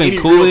have Calvin like any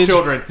Coolidge? real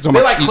children. You talking They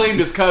about- like claimed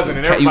his cousin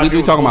and everybody.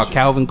 We talking about bullshit.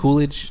 Calvin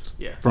Coolidge?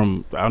 Yeah.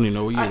 From I don't even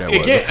know what year that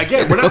was.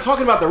 Again, we're not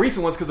talking about the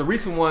recent ones because the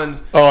recent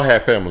ones All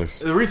had families.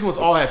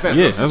 all had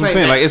families. Yeah, It's that's the what I'm same saying.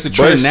 thing. Like it's a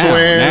trend Bush now.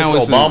 twins, Now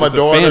it's Obama it's a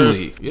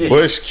daughters, family. Yeah.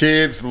 Bush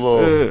kids,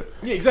 little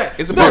Yeah,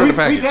 exactly. It's a part of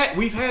the we've package.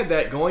 we've had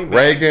that going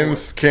back and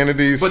Reagans, forth.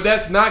 Kennedys. But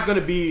that's not going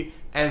to be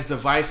as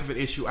divisive an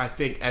issue, I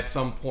think, at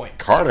some point.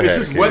 Carter it's had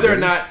just a kid, whether or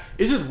didn't he? not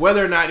it's just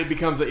whether or not it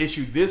becomes an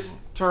issue this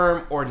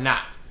term or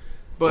not.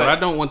 But I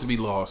don't want to be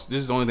lost. This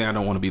is the only thing I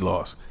don't want to be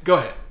lost. Go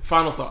ahead.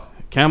 Final thought.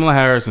 Kamala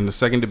Harris in the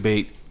second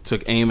debate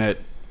took aim at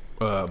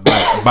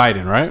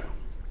Biden, right?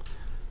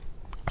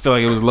 I feel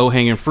like it was low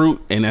hanging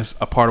fruit, and that's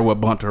a part of what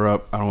bumped her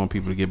up. I don't want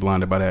people to get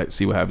blinded by that.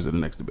 See what happens in the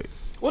next debate.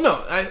 Well,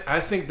 no, I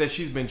think that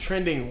she's been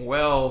trending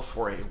well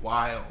for a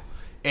while.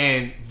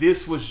 And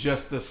this was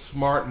just the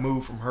smart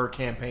move from her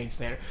campaign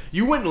standard.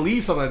 You wouldn't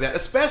leave something like that,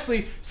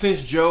 especially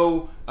since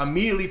Joe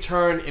immediately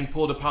turned and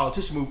pulled a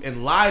politician move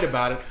and lied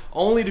about it,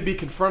 only to be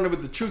confronted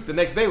with the truth the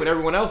next day when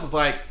everyone else was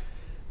like,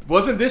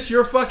 wasn't this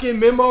your fucking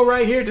memo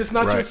right here? This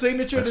not your Right.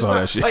 signature? I This saw not,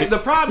 that shit. like the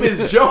problem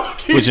is Joe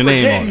keeps With your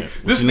name forgetting on it.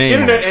 With this is your the name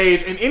internet on it.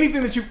 age, and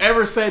anything that you've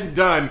ever said and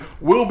done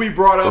will be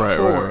brought up Right,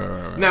 forward. right.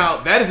 Now,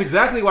 that is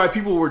exactly why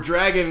people were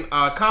dragging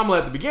Kamala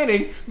at the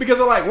beginning, because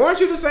they're like, weren't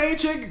you the same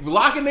chick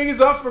locking niggas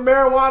up for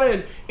marijuana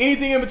and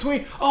anything in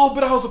between? Oh,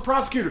 but I was a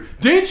prosecutor.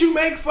 Didn't you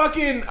make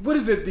fucking, what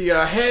is it, the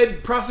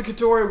head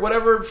prosecutor,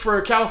 whatever, for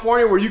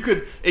California where you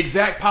could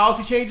exact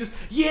policy changes?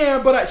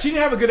 Yeah, but she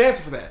didn't have a good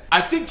answer for that.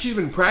 I think she's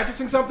been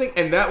practicing something,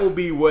 and that will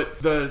be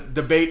what the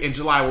debate in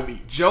July will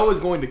be. Joe is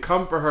going to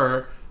come for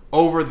her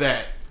over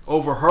that,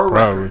 over her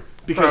Probably. record,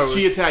 because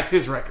she attacked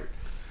his record.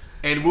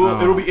 And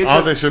it'll be interesting. I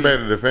don't think she'll to be see.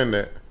 able to defend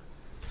that.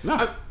 No,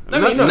 I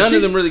mean, no, none she-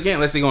 of them really can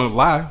unless they're going to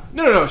lie.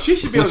 No. She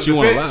should be able to She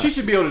wanna defend. lie. She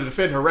should be able to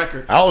defend her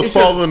record. I was It's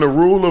just- following the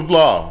rule of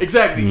law.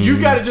 exactly. You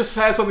got to just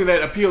have something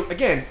that appeals.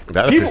 Again,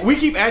 That people. appeal- We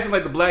keep acting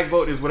like the black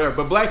vote is whatever,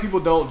 but black people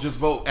don't just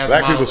vote as Black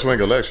people monolith. swing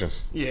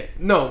elections. Yeah,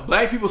 no,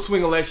 black people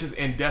swing elections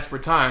in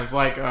desperate times,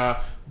 like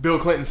Bill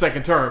Clinton's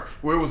second term,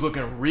 where it was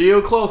looking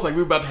real close, like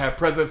we were about to have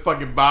President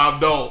fucking Bob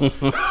Dole.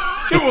 It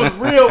was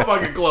real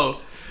fucking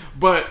close.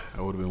 But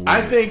That would've been I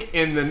weird. think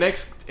in the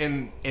next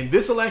in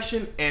this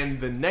election and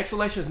the next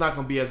election is not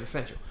going to be as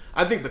essential.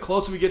 I think the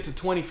closer we get to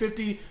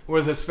 2050,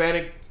 where the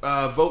Hispanic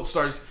vote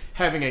starts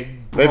having a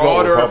They vote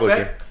broader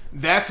Republican. effect,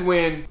 that's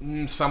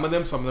when some of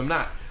them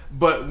not.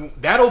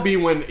 But that'll be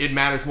when it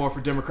matters more for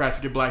Democrats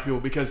to get black people,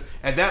 because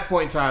at that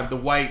point in time, the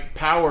white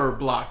power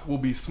block will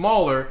be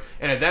smaller,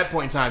 and at that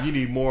point in time, you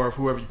need more of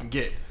whoever you can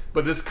get.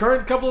 But this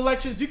current couple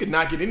elections, you could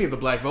not get any of the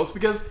black votes,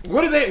 because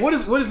what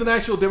is an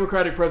actual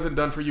Democratic president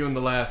done for you in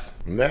the last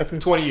Nothing.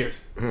 20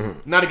 years?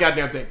 Not a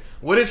goddamn thing.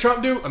 What did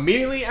Trump do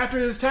immediately after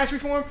his tax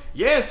reform?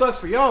 Yeah, it sucks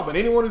for y'all, but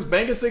anyone who's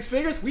banking six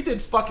figures, we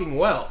did fucking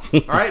well.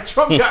 All right,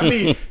 Trump got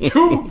me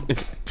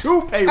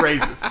two pay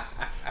raises,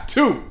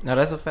 2. No,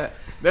 that's a fact.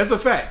 That's a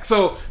fact.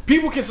 So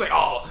people can say,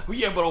 "Oh, well,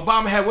 yeah, but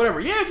Obama had whatever."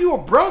 Yeah, if you were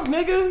broke,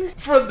 nigga,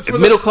 for The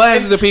middle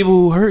class is the people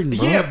who hurting,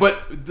 bro. yeah,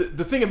 but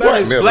the thing about What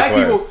it is middle black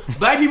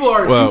class? people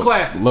are in Well, two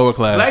classes. lower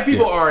class, Black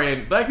people yeah. are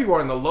in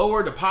the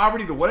lower, the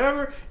poverty, the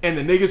whatever, and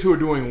the niggas who are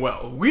doing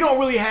well. We don't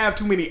really have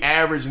too many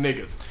average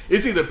niggas.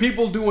 It's either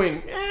people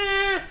doing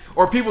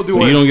or people doing.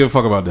 But you don't give a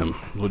fuck about them.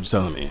 What you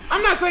telling me?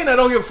 I'm not saying I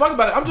don't give a fuck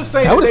about it. I'm just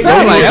saying That would they sound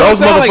don't- like- that would Those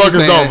sound like motherfuckers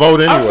you're don't saying- vote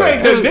anyway. I'm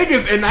saying the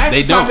niggas, and half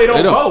They the time don't. they don't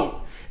They don't. vote.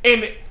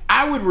 And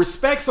I would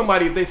respect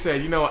somebody if they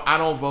said, you know, I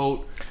don't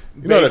vote.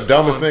 You know the based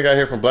dumbest on- thing I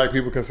hear from black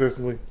people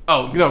consistently?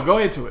 Oh, no, go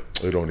into it.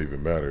 It don't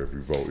even matter if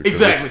you vote. because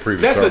Exactly.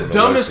 it's That's the predetermined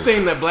dumbest election.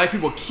 thing that black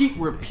people keep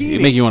repeating.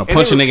 It make you want to And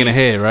punch a they nigga in the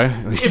head, right?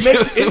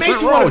 It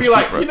makes you want to be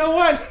like, you know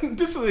what?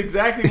 This is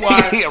exactly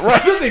why. Yeah,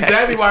 right. This is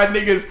exactly why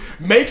niggas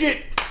make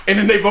it, and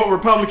then they vote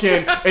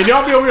Republican, and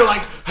y'all be over here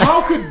like,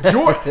 how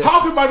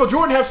could Michael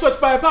Jordan have such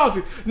bad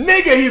policies?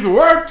 Nigga, he's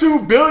worth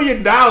 $2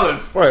 billion.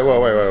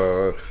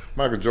 Wait.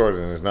 Michael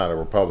Jordan is not a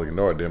Republican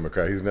nor a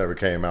Democrat. He's never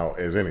came out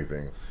as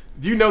anything.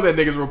 You know that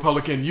nigga's a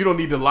Republican. You don't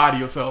need to lie to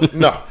yourself.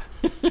 No.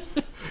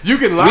 You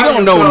can lie We to don't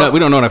yourself. know. We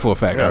don't know that for a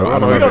fact. Yeah, I we don't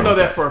don't We know. don't know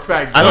that for a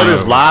fact. I know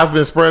there's lies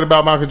been spread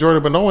about Michael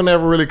Jordan, but no one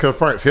ever really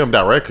confronts him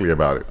directly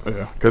about it.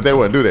 Yeah. Because they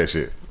wouldn't do that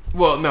shit.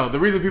 Well, no, the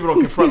reason people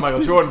don't confront Michael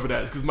Jordan for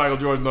that is because Michael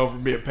Jordan's known for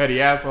being a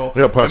petty asshole.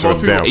 He'll punch And you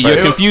in the damn people- face.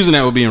 You're confusing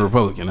that with being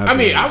Republican. That's I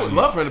mean, what it I is. would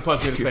love for him to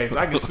punch me in the face.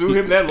 I can sue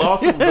him. That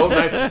lawsuit would go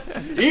nice.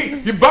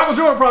 Michael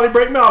Jordan probably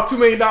break me off $2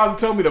 million and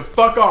tell me to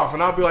fuck off,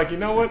 and I'll be like, you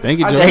know what? Thank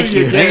you, I Joe. sue Thank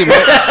you. again.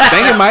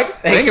 Thank you,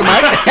 Mike. Thank you,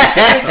 Mike.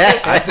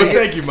 But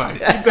thank you,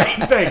 Mike.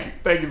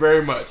 Thank you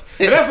very much.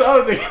 And that's the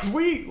other thing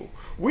is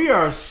we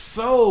are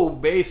so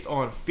based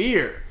on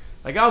fear.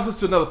 Like I was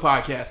listening to another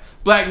podcast,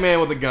 Black Man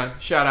with a Gun.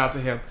 Shout out to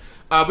him.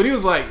 But he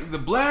was like, the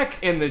black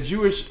and the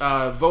Jewish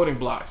voting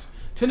blocks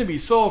tend to be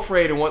so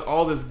afraid and want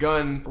all this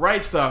gun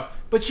right stuff.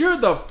 But you're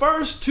the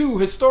first two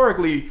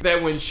historically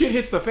that when shit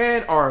hits the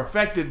fan are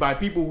affected by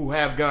people who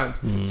have guns,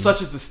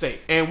 such as the state.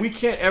 And we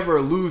can't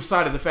ever lose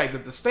sight of the fact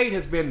that the state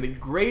has been the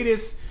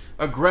greatest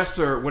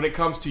aggressor when it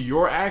comes to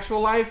your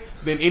actual life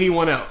than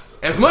anyone else.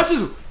 As much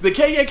as the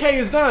KKK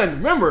is done,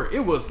 remember,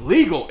 it was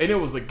legal, and it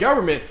was the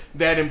government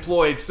that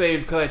employed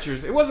slave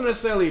catchers. It wasn't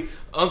necessarily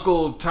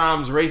Uncle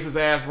Tom's racist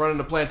ass running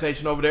the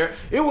plantation over there.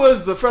 It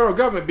was the federal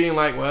government being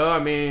like, well, I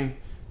mean,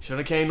 should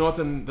have came north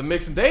in the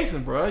Mixon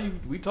Dason, bro.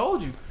 We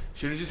told you.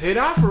 Should have just hit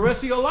out for the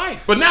rest of your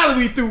life. But now that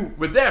we through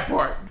with that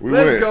part,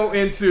 let's go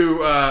into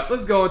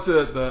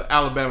the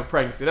Alabama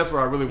pregnancy. That's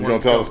where I really want to go. You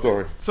gonna tell the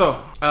story?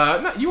 So,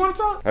 you want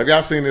to talk? Have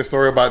y'all seen this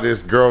story about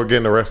this girl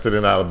getting arrested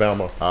in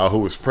Alabama who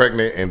was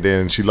pregnant and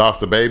then she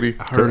lost a baby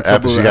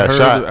after she got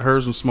shot? I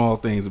heard some small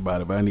things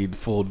about it, but I need the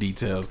full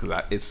details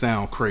because it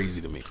sounds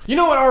crazy to me. You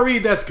know what, I'll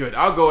read. That's good.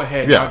 I'll go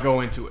ahead and I'll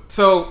go into it.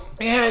 So,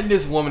 we had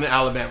this woman in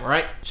Alabama,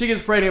 right? She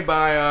gets pregnant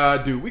by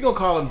dude. We gonna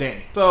call him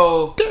Danny.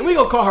 So, and we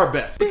gonna call her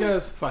Beth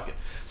because fuck it.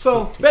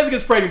 So, Beth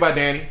gets pregnant by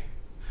Danny.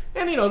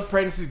 And, the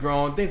pregnancy's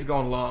growing. Things are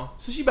going along.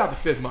 So, she's about the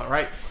 5th month,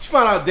 right? She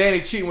found out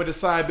Danny cheating with a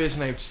side bitch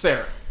named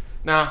Sarah.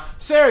 Now,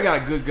 Sarah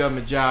got a good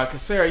government job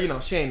because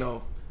Sarah, she ain't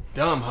no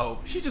dumb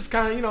hoe. She just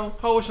kind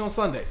of, hoish on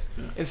Sundays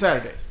and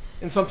Saturdays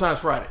and sometimes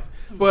Fridays.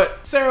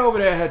 But Sarah over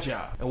there had a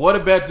job. And what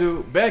did Beth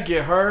do? Beth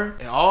get her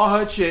and all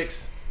her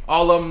chicks,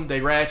 all of them,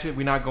 they ratchet.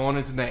 We're not going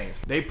into names.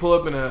 They pull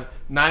up in a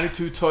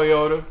 92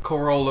 Toyota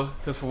Corolla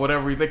because for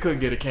whatever reason, they couldn't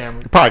get a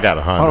Camry. Probably got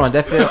a Honda. Hold on,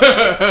 that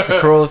fit the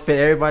Corolla fit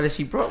everybody that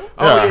she broke?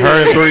 Yeah,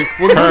 her and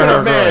three. When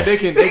her man, they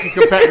can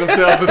compact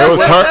themselves.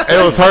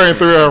 It was her and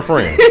 3 of her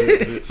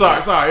friends.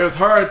 Sorry. It was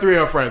her and 3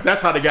 of her friends.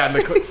 That's how they got in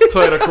the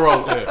Toyota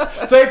Corolla.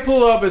 So they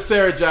pull up at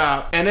Sarah's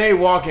job, and they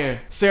walk in.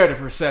 Sarah, the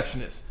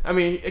receptionist. I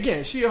mean,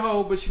 again, she a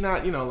hoe, but she's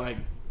not, like,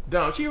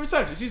 dumb. She a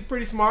receptionist. She's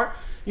pretty smart.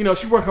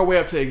 She worked her way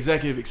up to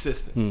executive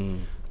assistant.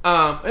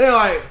 And they're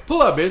like,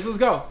 pull up, bitch. Let's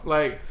go.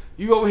 Like,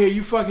 you over here,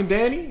 you fucking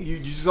Danny? You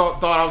just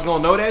thought I was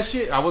going to know that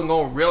shit? I wasn't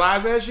going to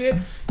realize that shit?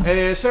 And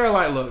then Sarah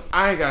like, look,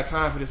 I ain't got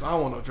time for this. I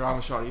don't want no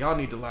drama, shorty. Y'all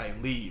need to,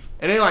 leave.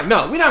 And they're like,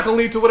 no, we're not going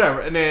to leave to whatever.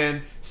 And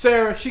then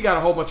Sarah, she got a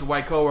whole bunch of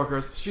white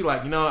coworkers. She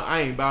like,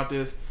 I ain't about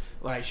this.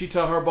 Like, she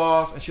tell her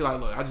boss, and she like,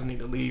 look, I just need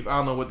to leave. I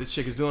don't know what this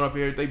chick is doing up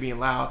here. They being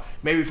loud.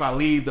 Maybe if I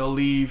leave, they'll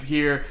leave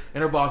here.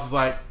 And her boss is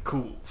like,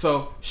 cool.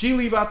 So she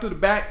leave out through the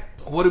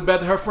back. What do Beth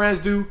and her friends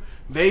do?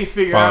 They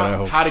figure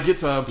out how to get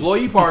to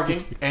employee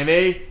parking, and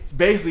they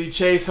basically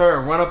chase her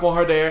and run up on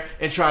her there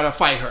and try to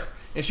fight her.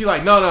 And she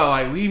like, no,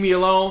 like, leave me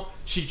alone.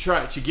 She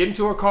get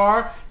into her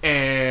car,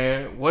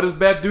 and what does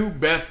Beth do?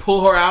 Beth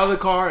pull her out of the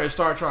car and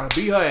start trying to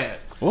beat her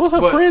ass. What was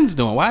her friends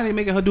doing? Why are they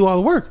making her do all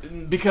the work?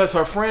 Because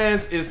her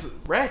friends is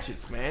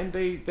ratchets, man.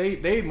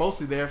 They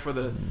mostly there for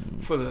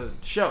the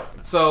show.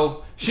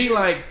 So she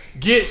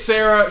get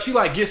Sarah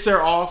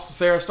off.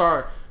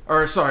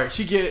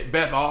 She get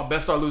Beth off.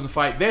 Beth start losing the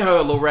fight. Then her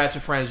little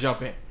ratchet friends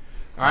jump in.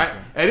 All right.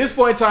 At this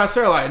point in time,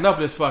 Sarah like, enough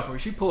of this fuckery.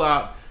 She pull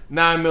out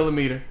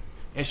 9mm,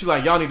 and she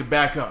like, y'all need to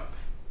back up.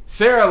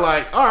 Sarah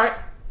like, all right.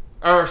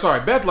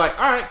 Beth like,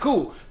 all right,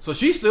 cool. So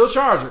she still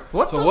charged her.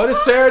 What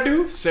does Sarah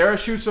do? Sarah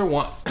shoots her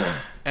once.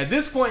 At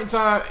this point in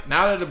time,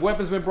 now that the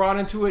weapon's been brought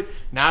into it,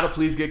 now the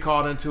police get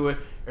called into it.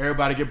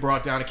 Everybody get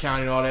brought down to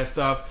county and all that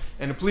stuff.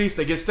 And the police,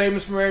 they get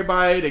statements from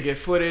everybody. They get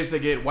footage. They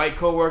get white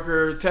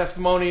coworker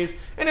testimonies.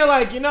 And they're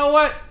like, you know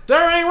what?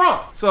 Sarah ain't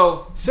wrong.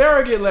 So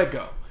Sarah get let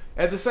go.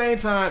 At the same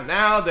time,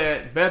 now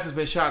that Beth has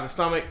been shot in the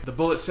stomach, the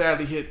bullet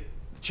sadly hit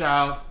the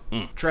child.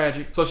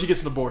 Tragic. So she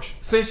gets an abortion.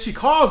 Since she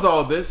caused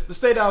all this, the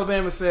state of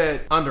Alabama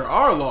said, under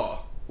our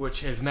law,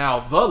 which is now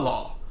the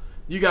law,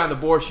 you got an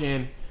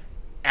abortion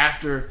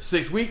after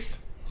 6 weeks,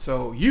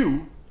 so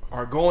you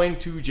are going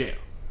to jail.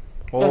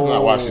 That's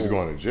not why she's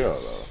going to jail,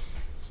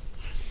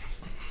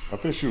 though. I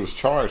think she was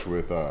charged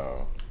with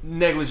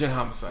negligent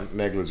homicide.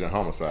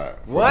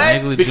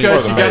 What?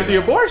 Because she got the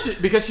abortion.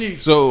 Because she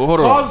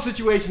caused a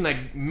situation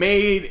that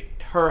made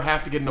her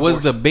have to get an abortion.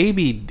 Was the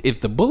baby,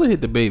 if the bullet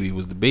hit the baby,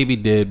 was the baby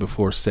dead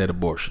before said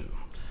abortion?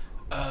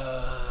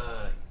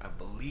 I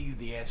believe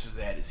the answer to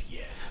that is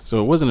yes.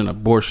 So it wasn't an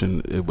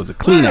abortion, it was a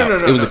clean out.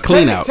 It was a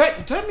clean out.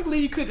 Technically,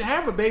 you could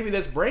have a baby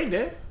that's brain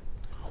dead.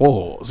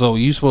 Oh, so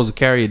you supposed to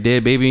carry a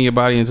dead baby in your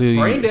body until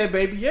brain dead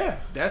baby? Yeah,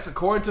 that's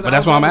according to the. But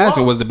that's why I'm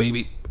asking: was the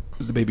baby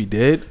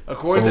dead?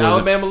 According to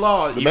Alabama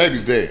law, the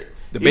baby's dead.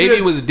 The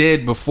baby was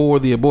dead before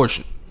the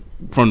abortion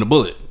from the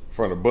bullet.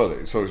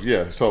 So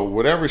yeah, so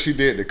whatever she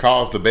did to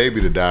cause the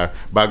baby to die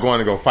by going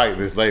to go fight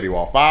this lady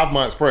while 5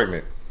 months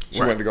pregnant, she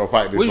went to go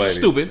fight this lady. Which is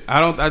stupid.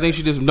 I think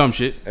she did some dumb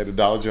shit at the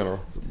Dollar General.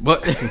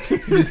 But I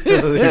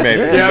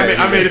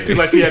made it seem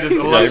like she had this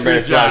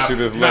illustrious job. She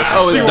was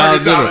Dollar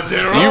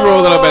General. You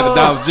rolled it up at the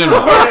Dollar General.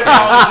 All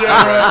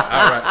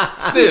right.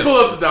 Still, pull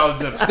up the Dollar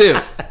General.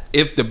 Still,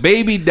 if the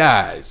baby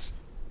dies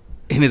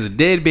and there's a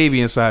dead baby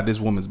inside this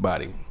woman's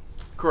body,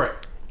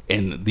 correct.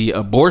 And the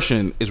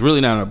abortion is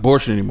really not an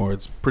abortion anymore.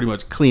 It's pretty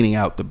much cleaning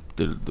out the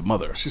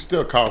mother. She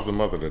still caused the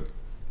mother to.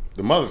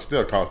 The mother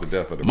still caused the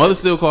death of the baby. Mother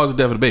still caused the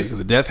death of the baby because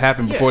the death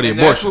happened before the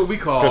abortion. That's what we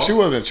call. Because she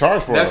wasn't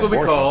charged for. That's what we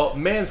call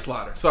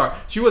manslaughter. Sorry,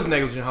 she was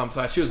negligent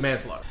homicide. She was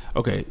manslaughter.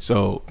 Okay,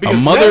 so because a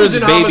mother's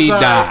baby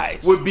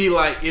dies. Would be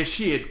like if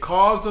she had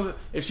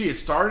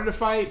started a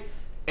fight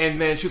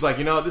And then she was like,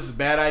 you know, this is a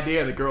bad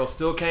idea. And the girl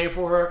still came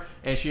for her,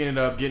 and she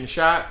ended up getting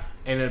shot.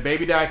 And then the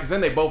baby died, because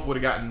then they both would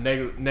have gotten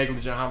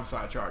negligent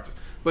homicide charges.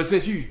 But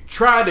since you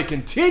tried to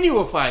continue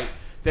a fight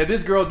that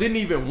this girl didn't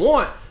even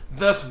want,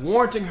 thus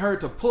warranting her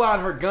to pull out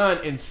her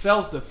gun in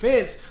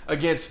self-defense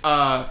against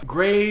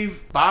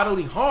grave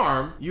bodily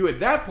harm, you at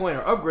that point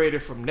are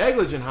upgraded from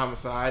negligent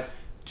homicide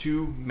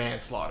to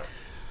manslaughter.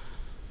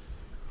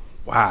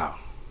 Wow.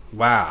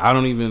 I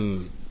don't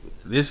even...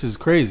 This is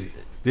crazy.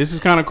 This is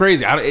kind of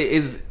crazy.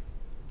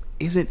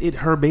 Isn't it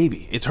her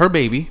baby? It's her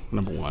baby,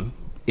 number one.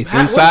 It's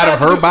inside of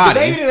her body.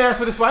 The baby didn't ask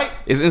for this fight.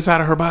 It's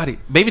inside of her body.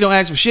 Baby don't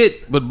ask for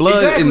shit but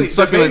blood and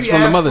succulents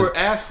from the mother.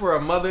 Asked for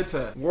a mother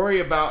to worry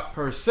about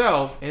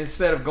herself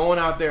instead of going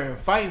out there and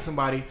fighting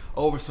somebody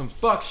over some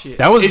fuck shit.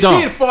 That was dumb. If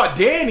she had fought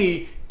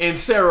Danny and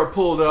Sarah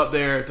pulled up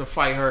there to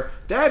fight her,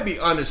 that'd be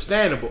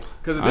understandable.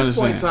 Because at this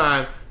point in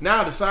time,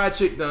 now the side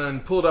chick done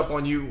pulled up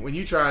on you when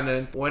you trying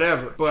to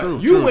whatever.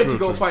 But you went to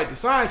go fight the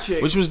side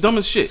chick, which was dumb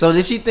as shit. So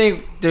did she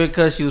think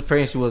because she was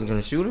pregnant she wasn't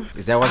gonna shoot her?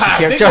 Is that why she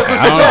kept charging?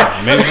 I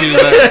don't know. Maybe she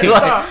was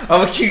like, I'm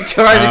gonna keep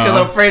charging because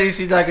I'm pregnant.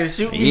 She's not gonna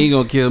shoot me. You ain't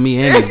gonna kill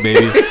me and this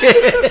baby.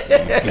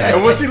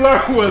 And what she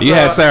learned was you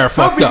had Sarah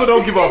fucked up. Some people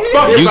don't give a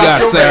fuck. You about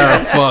got your Sarah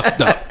baby.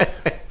 fucked up.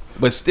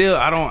 But still,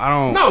 I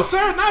don't. No,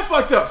 Sarah's not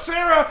fucked up.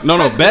 Sarah. No.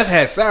 Beth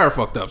had Sarah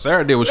fucked up.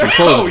 Sarah did what she was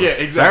supposed to. Oh yeah,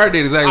 exactly. Sarah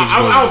did exactly what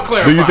she was supposed to. I was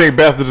clarifying. Do you think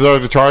Beth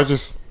deserves the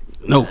charges?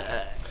 No.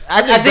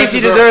 I think she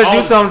deserves to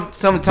do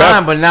some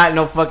time, but not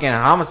no fucking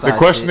homicide. The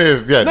question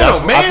is, I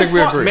think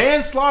we agree.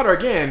 Manslaughter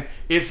again.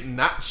 It's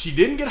not. She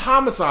didn't get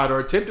homicide or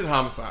attempted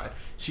homicide.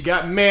 She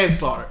got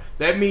manslaughter.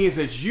 That means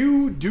that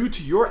you, due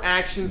to your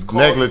actions,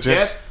 caused the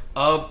death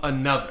of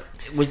another.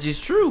 Which is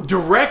true.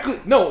 Direct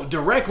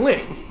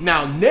link.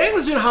 Now,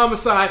 negligent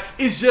homicide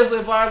is just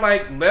if I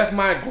left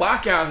my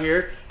Glock out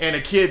here and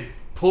a kid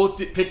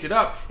picked it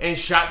up and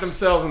shot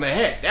themselves in the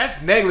head.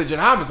 That's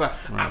negligent homicide.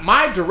 Right.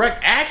 My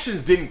direct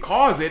actions didn't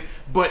cause it,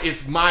 but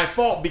it's my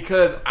fault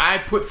because I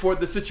put forth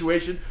the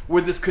situation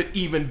where this could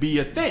even be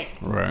a thing.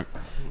 Right.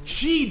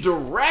 She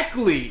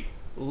directly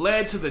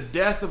led to the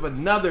death of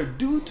another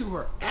due to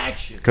her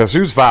actions. Because she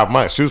was 5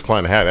 months. She was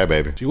planning to have that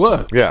baby. She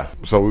was. Yeah.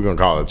 So we're going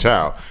to call it a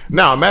child.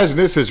 Now, imagine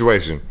this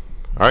situation.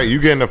 All right, you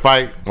get in a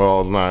fight.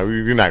 Well, no,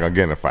 you're not going to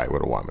get in a fight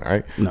with a woman,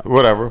 right? No.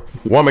 Whatever.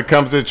 Woman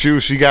comes at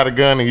you. She got a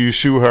gun and you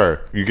shoot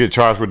her. You get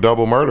charged with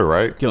double murder,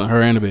 right? Killing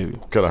her and the baby.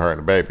 Killing her and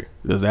the baby.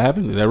 Does that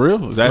happen? Is that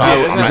real? Is that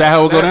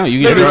how it go down?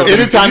 You get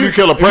anytime you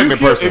kill a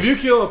pregnant person. If you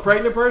kill a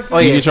pregnant person,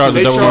 you get charged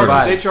with double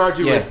murder. They charge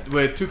you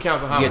with 2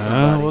 counts of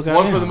homicide.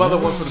 One for the mother,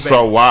 one for the baby.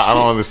 So why? I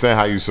don't understand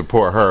how you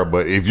support her,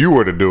 but if you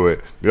were to do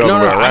it, the other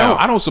way around.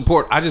 I don't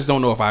support. I just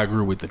don't know if I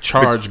agree with the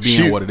charge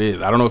being what it is.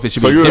 I don't know if it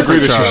should be. So you agree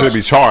that she should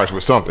be charged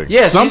with something?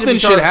 Yeah, something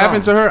should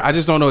happen to her. I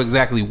just don't know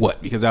exactly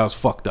what, because that was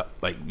fucked up.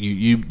 Like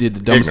you did the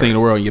dumbest thing in the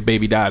world, and your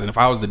baby dies. And if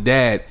I was the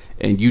dad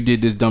and you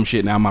did this dumb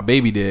shit, now my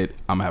baby dead,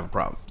 I'm gonna have a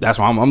problem. That's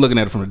why I'm looking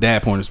at it from the dad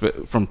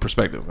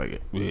perspective.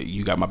 Like,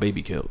 you got my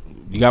baby killed.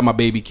 You got my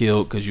baby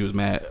killed because you was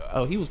mad.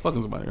 Oh, he was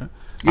fucking somebody, right?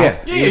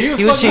 Yeah,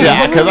 he was cheating.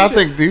 Yeah, because I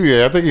think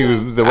he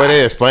was. The way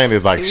they explained it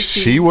is like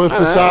she was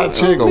the side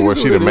chick, or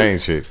was she the main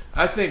chick?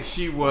 I think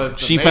she was.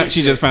 She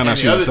just found out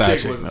she was a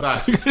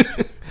side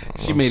chick.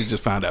 She made it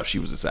just found out she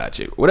was a side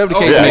chick. Whatever the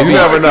case may be. You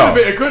never know.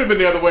 It could have been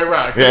the other way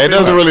around. Yeah, it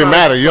doesn't really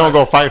matter. You don't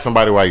go fight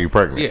somebody while you're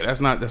pregnant. Yeah,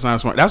 that's not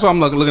smart. That's why I'm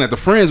looking at the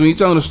friends when you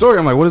telling the story.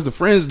 I'm like, what is the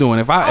friends doing?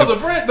 The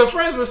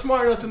friends were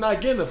smart enough to not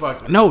get in the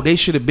fuck. No, they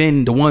should have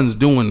been the ones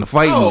doing the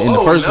fighting in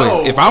the first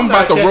place. If I'm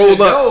about to roll up,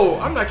 no,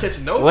 I'm not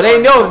catching no. Well,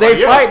 they know if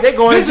they fight, they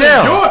going to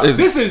jail.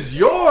 This is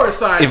your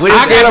side. If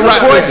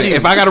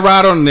I got to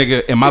ride on a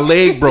nigga and my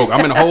leg broke,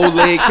 I'm in a whole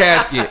leg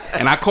casket,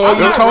 and I call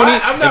you Tony.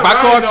 If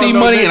I call T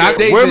Money and I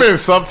date women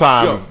sometimes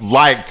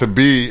like to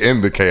be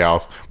in the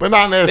chaos, but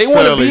not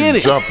necessarily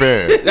jump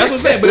in. That's what I'm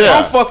saying. But if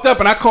I'm fucked up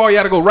and I call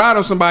y'all to go ride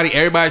on somebody,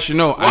 everybody should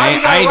know I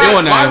ain't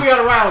doing that. Why we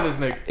gotta ride on this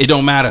nigga? It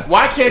don't matter.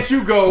 Why can't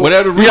you go?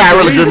 Whatever reason. You gotta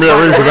really give me a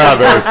reason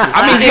nowadays.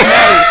 I mean, it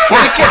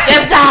matters.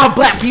 That's not how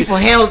black people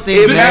handle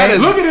things,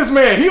 man. Look at this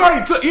man. He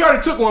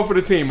already took one for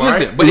the team. All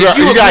right. But you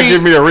gotta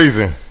give me a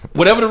reason.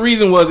 Whatever the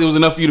reason was, it was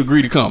enough for you to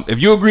agree to come.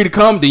 If you agree to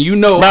come, then you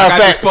know. Matter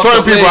of fact,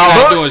 certain people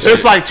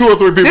it's like 2 or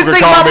 3 people. Just think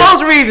about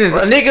most reasons.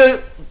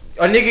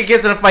 A nigga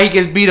gets in a fight, he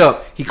gets beat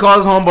up. He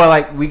calls his homeboy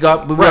like, we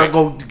gotta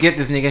go get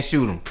this nigga and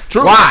shoot him.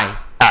 True. Why?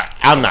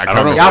 I'm not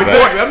coming.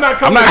 I'm not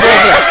coming. I'm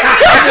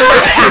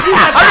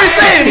just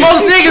saying,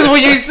 most niggas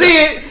when you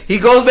see it, he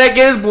goes back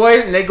get his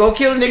boys and they go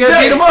kill a nigga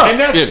and beat him up. And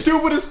that's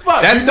stupid as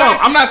fuck. That's dumb.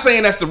 I'm not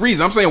saying that's the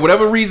reason. I'm saying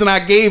whatever reason I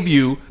gave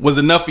you was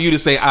enough for you to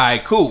say, all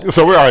right, cool.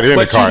 So we're already in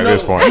the car at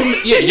this point.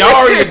 Yeah, y'all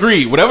already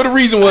agreed. Whatever the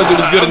reason was, it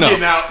was good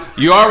enough.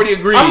 You already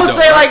agreed. I'm gonna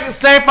say like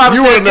 75%.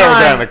 You would have never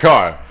gotten in the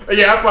car.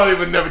 Yeah, I probably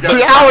would never got.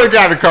 See, I would have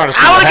gotten in the car.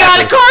 I would have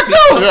gotten in the car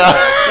too.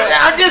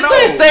 I'm just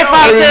saying, say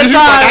 5%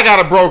 time. I got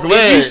a broke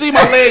leg. You see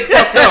my leg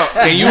fucked up,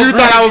 and you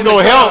thought I was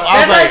gonna help.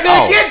 I was like,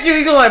 gonna get you.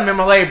 He's gonna like, man,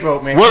 my leg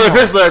broke, man. What if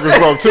his leg was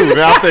broke too?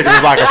 Then I'm thinking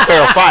it's like a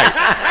fair fight.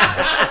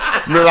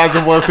 Then I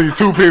just want to see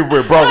 2 people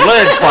with broke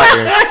legs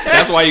fighting.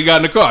 That's why you got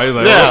in the car. He's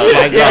like, Yeah, oh, shit,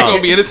 like, that's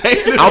gonna be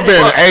entertaining. I'm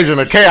being an agent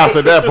of chaos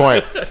at that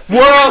point.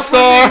 World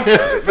star.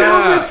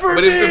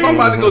 But if I'm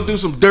about to go do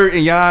some dirt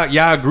and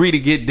y'all agree to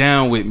get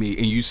down with me,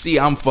 and you see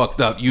I'm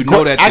fucked up, you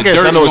know that the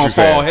dirt is gonna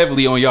fall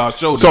heavily on y'all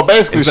shoulders. So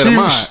basically,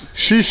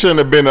 she shouldn't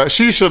have been.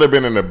 She should have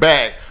been in the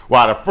back.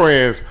 While the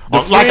friends,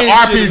 like an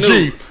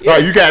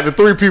RPG, you got the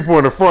 3 people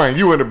in the front,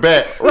 you in the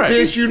back. Right.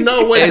 Bitch, you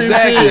know what this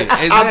is.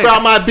 I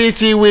brought my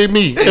bitchy with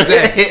me.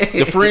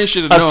 Exactly. The friend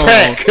should have known.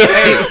 Attack.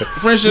 Hey, the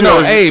friend should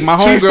know. Hey, my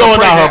homegirl she's throwing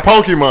pregnant. out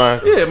her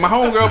Pokemon. Yeah, my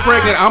homegirl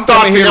pregnant. I'm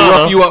coming here to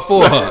rough you up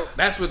for her.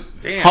 That's what.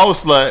 Damn.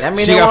 Host slut. That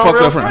mean she got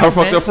fucked up. Her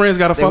fucked up friends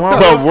got her fucked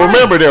up. But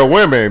remember, they're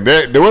women.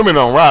 The women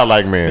don't ride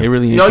like men. They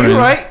really ain't Yo, friends. you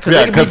right? Because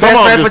they can be best some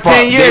of them friends for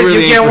just 10 years.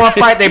 really You get one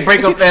fight, they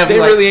break up forever. They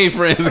really ain't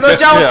friends. I thought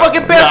y'all were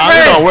fucking best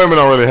friends. I know women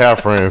don't really have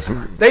friends.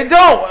 They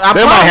don't.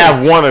 They might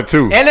have 1 or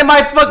 2. And they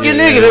might fuck your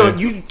nigga.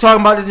 You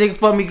talking about this nigga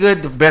fuck me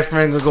good, the best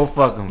friend gonna go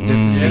fuck him.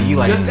 Just to see you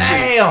like,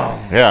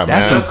 damn. Yeah,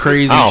 that's man. some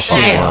crazy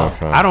shit.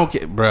 I don't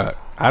get, bruh.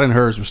 I done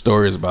heard some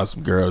stories about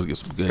some girls get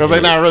some good because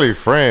they're not really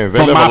friends. They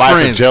from live my a life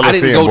friends. of jealousy.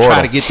 I didn't go and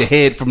try to get the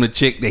head from the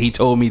chick that he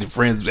told me the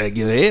friends that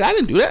get the head. I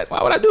didn't do that.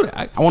 Why would I do that?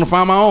 I want to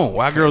find my own.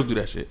 Why girls do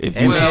that shit?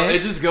 Well,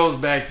 it just goes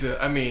back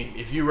to, I mean,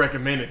 if you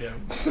recommended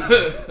them.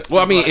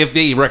 Well, I mean, if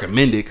they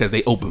recommend it because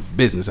they open for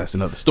business, that's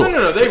another story.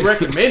 No. They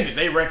recommend it.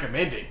 They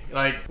recommend it.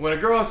 Like when a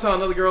girl tells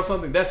another girl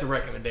something, that's a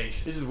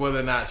recommendation. It's just whether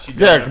or not she.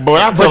 Yeah,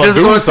 but I tell her to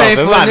do something.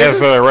 It's not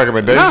necessarily a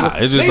recommendation. Nah,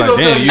 it's just like,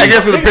 damn. I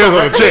guess it depends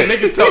on the chick.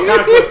 Niggas tell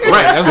conquest.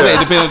 Right. That's what it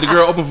depends if the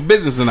girl open for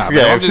business or not.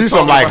 Yeah, if she's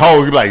some like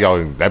hoe, you be like,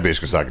 yo, that bitch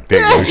can suck a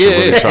dick. You should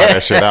really try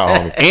that shit out,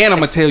 homie. And I'm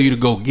gonna tell you to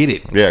go get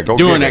it. Yeah, go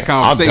during get that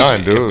conversation.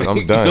 I'm done, dude.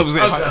 I'm done. You know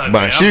what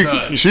I'm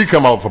saying? But she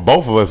come out for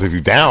both of us if you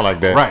down like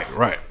that.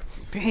 Right.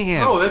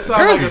 Damn. Oh, that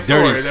sounds like a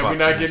story that we're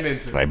not getting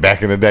into. Like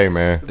back in the day,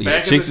 man.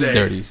 Yeah, chicks is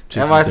dirty.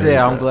 That's why I said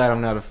I'm glad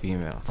I'm not a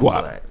female.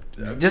 Why?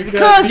 Just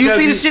because you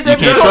see the shit that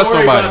you can't don't trust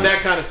worry nobody. about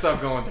that kind of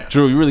stuff going down.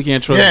 True, you really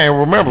can't trust. Yeah, and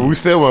remember, we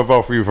still won't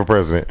vote for you for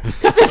president.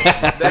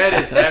 That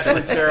is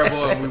absolutely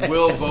terrible, and we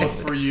will vote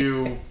for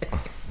you,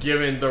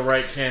 given the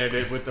right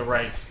candidate with the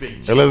right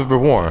speech. Elizabeth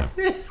Warren.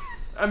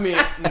 I mean,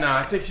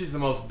 I think she's the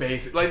most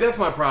basic. Like, that's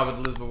my problem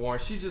with Elizabeth Warren.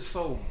 She's just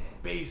so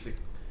basic.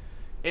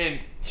 And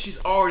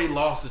she's already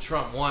lost to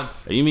Trump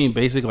once. You mean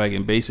basic, like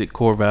in basic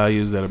core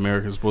values that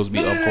America's supposed to be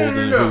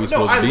upholding? No,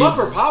 I love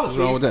her policies.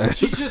 What's wrong with that?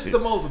 She's just the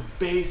most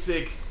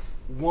basic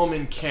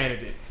woman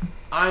candidate.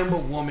 I'm a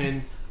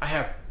woman. I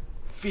have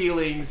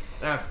feelings.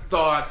 I have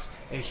thoughts.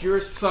 And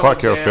here's some Fuck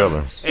of your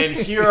them. feelings. And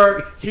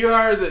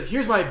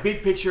here's my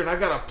big picture, and I've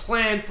got a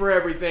plan for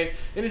everything.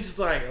 And it's just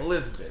like,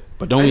 Elizabeth.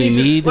 But don't we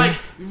need like,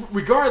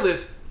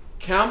 regardless,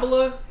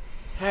 Kamala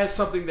has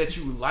something that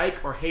you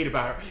like or hate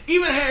about her.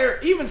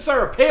 Even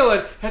Sarah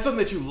Palin has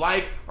something that you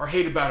like or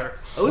hate about her.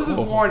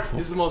 Elizabeth Warren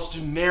is the most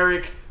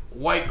generic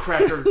white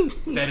cracker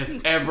that has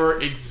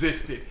ever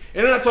existed.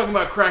 And I'm not talking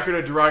about cracker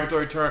in a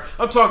derogatory term.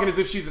 I'm talking as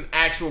if she's an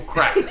actual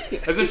cracker.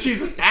 As if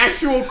she's an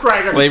actual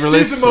cracker.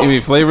 Flavorless? She's the most You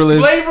mean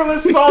flavorless?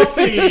 Flavorless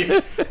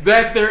saltine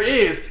that there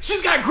is.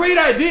 She's got great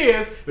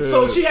ideas,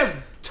 so she has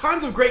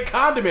tons of great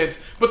condiments,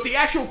 but the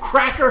actual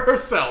cracker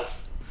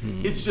herself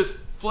is just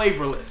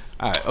flavorless.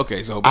 All right,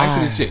 okay, so back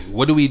to the chick.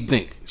 What do we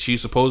think? She's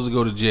supposed to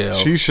go to jail.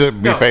 She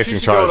should be facing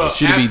charges.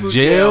 Should it be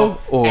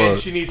jail or and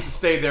she needs to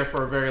stay there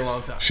for a very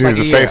long time. She needs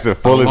to face the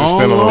fullest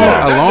extent of the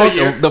law.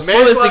 The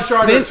fullest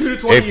extent.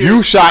 If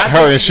you shot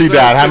her and she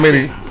died,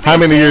 how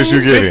many years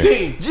you get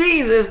in?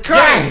 Jesus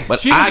Christ! Yes, but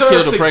she I deserves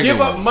killed a to pregnant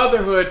give up woman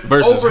motherhood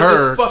versus over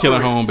her this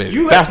killing her own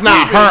baby. That's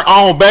not her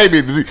own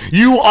baby.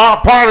 You are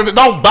part of it.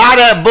 Don't buy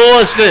that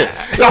bullshit.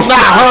 That's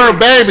not her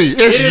baby.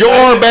 It's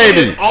your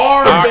baby.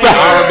 Our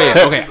baby.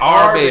 Okay,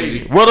 our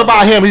baby. What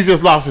about him? He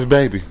just lost his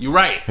baby. You're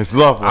right. His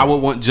loved one. I would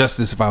want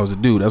justice if I was a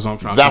dude. That's what I'm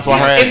trying to That's why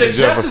her ass and the in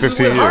jail for justice is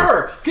 15 with years.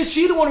 her, because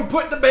she the one who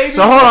put the baby.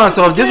 So hold on.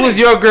 So if this was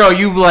your girl,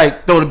 you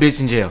like throw the bitch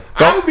in jail.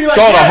 I would be like,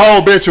 Throw the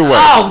whole bitch away.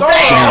 Oh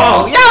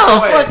damn! Y'all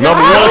fucking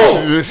Number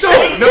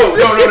No.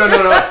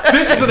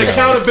 This is an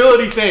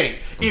accountability thing.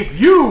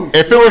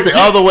 If it was the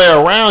other way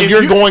around,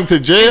 you're going to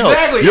jail.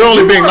 Exactly. You're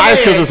only being nice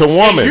because it's a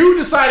woman. You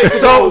decided to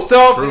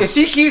So if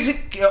she keeps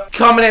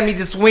coming at me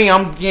to swing,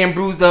 I'm getting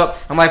bruised up.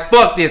 I'm like,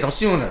 fuck this. I'm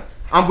shooting her.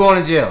 I'm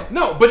going to jail.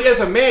 No, but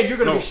as a man, you're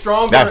going to be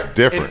stronger That's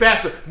different. and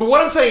faster. But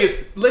what I'm saying is,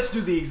 let's do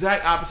the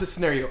exact opposite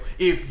scenario.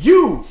 If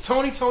you,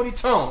 Tone,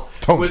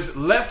 was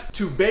left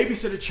to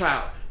babysit a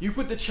child, you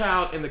put the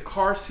child in the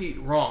car seat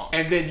wrong,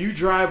 and then you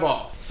drive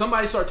off.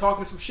 Somebody start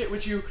talking some shit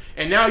with you,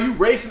 and now you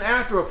racing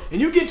after him, and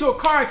you get into a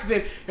car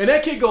accident, and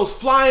that kid goes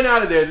flying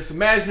out of there, this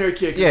imaginary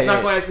kid, because it's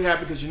not going to actually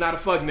happen because you're not a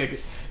fuck nigga.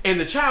 And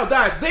the child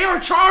dies. They are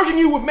charging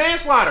you with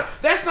manslaughter.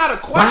 That's not a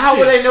question. But how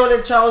would they know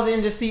that child was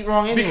in the seat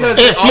wrong anyway? Because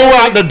it flew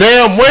out the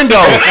damn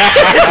window.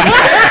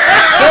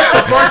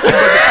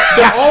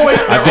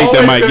 I think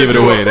that might give it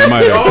away. That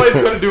might always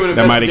going to do an investigation.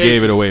 That might have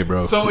gave it away,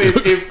 bro. So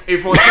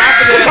if on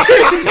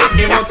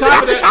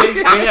top of that,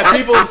 they have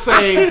people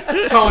saying,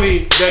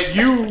 Tony, that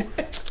you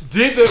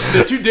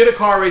did a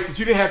car race that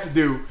you didn't have to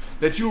do,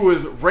 that you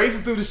was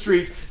racing through the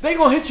streets, they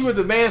gonna hit you with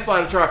the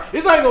manslaughter charge.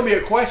 It's not gonna be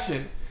a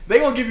question. They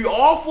gonna give you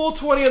all full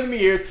 20 of them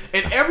years,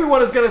 and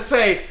everyone is gonna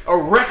say a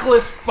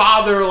reckless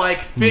father-like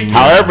figure.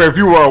 However, if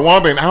you were a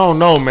woman, I don't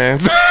know, man.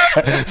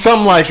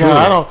 Something like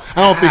that.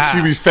 I don't think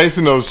she'd be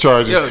facing those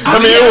charges. Yo, I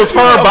mean, it was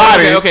her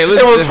body. Okay,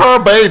 it was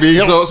her baby.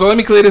 So let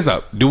me clear this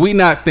up. Do we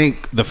not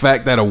think the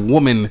fact that a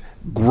woman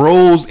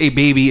grows a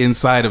baby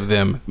inside of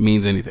them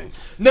means anything?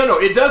 No,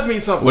 it does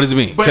mean something. What does it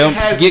mean? But it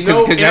has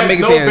no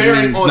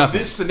bearing on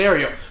this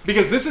scenario.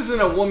 Because this isn't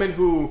a woman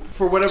who,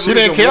 for whatever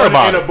reason,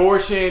 wanted an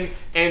abortion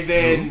and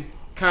then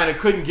kind of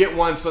couldn't get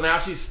one, so now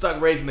she's stuck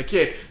raising the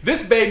kid.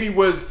 This baby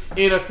was,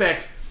 in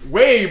effect,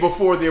 way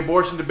before the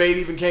abortion debate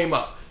even came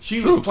up. She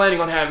was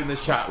planning on having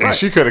this child. Right.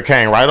 She could have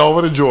came right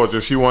over to Georgia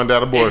if she wanted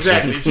that abortion.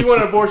 Exactly. If she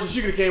wanted an abortion,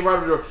 she could have came right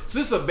over to Georgia. So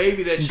this is a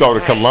baby that she go to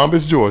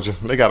Columbus, Georgia.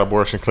 They got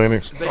abortion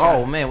clinics.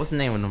 Oh, man. What's the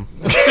name of them?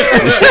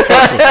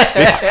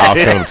 I'll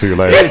send them to you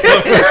later.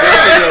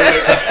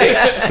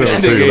 Send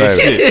them to you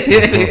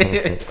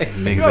later.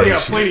 You already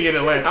got plenty in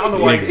Atlanta. I don't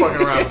know why you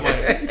fucking around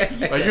playing.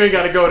 Like, you ain't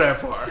got to go that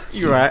far.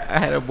 You're right. I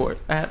had abort.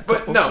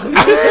 But no.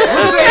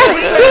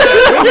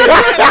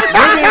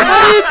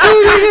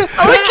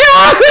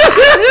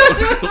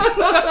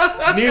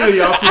 Neither of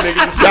y'all two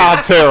niggas.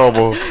 Y'all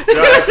terrible.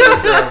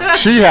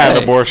 She had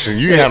an abortion.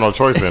 You had no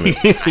choice in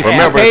it.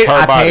 Remember, it's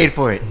her body. I paid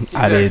for it.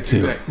 I did too.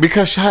 Exactly.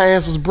 Because her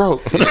ass was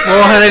broke.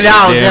 $400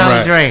 down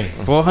the drain.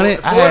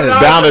 $400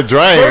 down the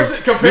drain.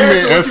 You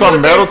mean in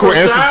some medical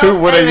institute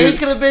where he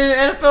could have been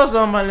in NFL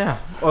zone by now.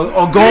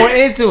 Or going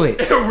into it.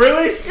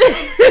 Really?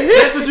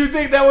 That's what you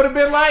think that would have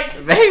been like?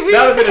 Maybe.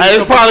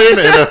 It's probably in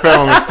the NFL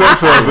on the stem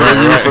cells that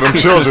they use for them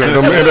children,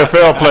 them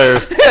NFL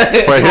players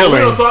for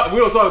healing. We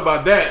don't talk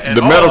about that at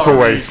the all. Medical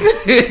waste.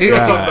 We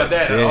don't talk about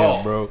that at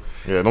all. Bro.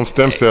 Yeah, them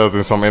stem cells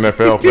in some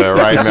NFL player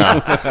right now.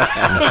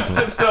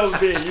 Stem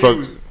cells being used.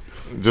 So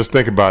just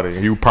think about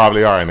it. You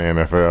probably are in the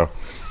NFL.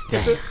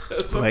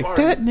 Like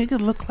that nigga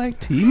look like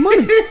T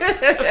Money.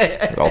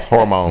 Those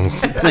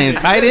hormones. Playing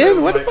tight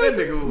end? What the fuck? That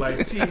nigga look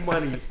like T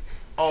Money.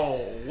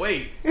 Oh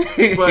wait,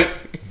 but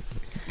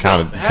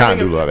kind of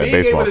do like that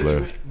baseball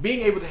player.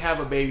 Being able to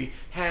have a baby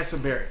has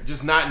some bearing,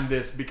 just not in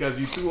this, because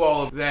you threw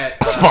all of that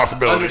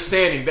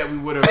understanding that we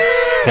would have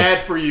had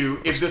for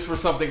you if this were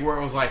something where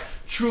it was like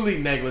truly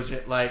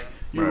negligent, like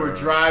you were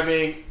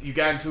driving, you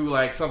got into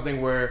like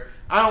something where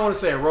I don't want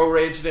to say a road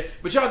rage incident,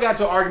 but y'all got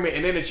into an argument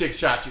and then the chick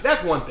shot you.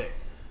 That's one thing.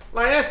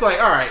 Like that's like,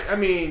 all right. I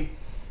mean,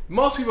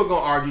 most people are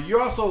gonna argue.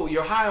 You're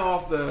high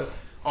off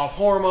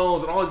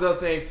hormones and all these other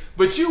things,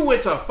 but you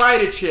went to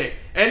fight a chick,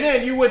 and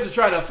then you went to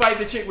try to fight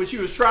the chick when she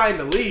was trying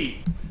to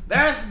leave.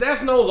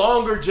 That's no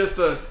longer just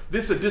a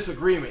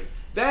disagreement.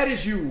 That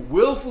is you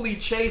willfully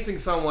chasing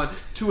someone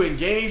to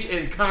engage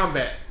in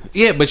combat.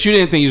 Yeah, but you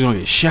didn't think you was gonna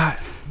get shot.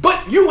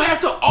 But you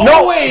have to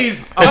always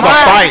it's a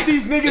fight.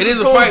 These niggas it is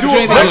a fight.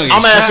 I'm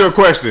gonna ask you a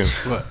question.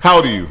 What? How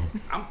old are you?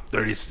 I'm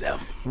 37.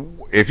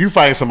 If you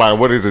fight somebody,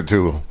 what is it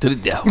to? To the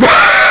devil. To the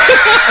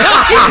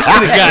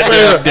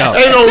goddamn devil.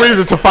 Ain't no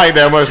reason to fight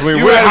that much. When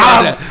you were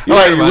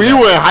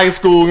in high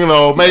school,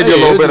 maybe a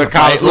little bit of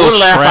college. When was the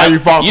last time you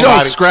fought somebody? You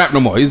don't scrap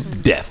no more. It's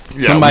death.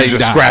 Yeah, somebody's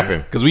just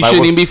scrapping. Because we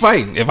shouldn't even be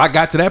fighting. If I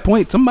got to that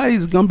point,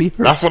 somebody's going to be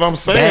hurt. That's what I'm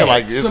saying.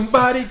 Like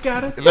somebody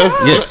got to die.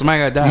 Yeah,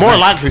 somebody got to die. More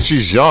likely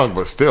she's young,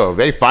 but still, if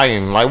they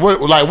fighting, what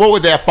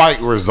would that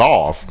fight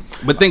resolve?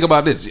 But think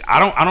about this. I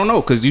don't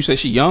know, because you said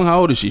she young. How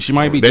old is she? She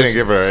might be. They didn't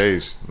give her her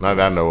age. Not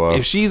that I know of.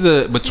 If she's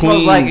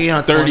between 30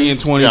 and 20,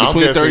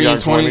 between 30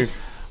 and 20.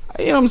 20s.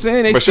 You know what I'm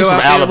saying? But she's from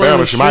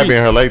Alabama. She might be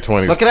in her late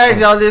 20s. So can I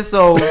ask y'all this?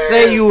 So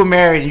say you were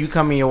married and you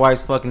come in, your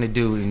wife's fucking a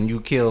dude and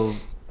you kill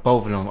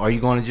both of them. Are you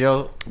going to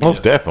jail?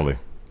 Most definitely.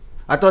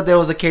 I thought there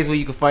was a case where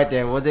you could fight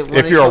that.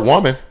 If you're a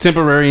woman.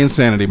 Temporary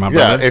insanity, my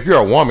brother. Yeah, if you're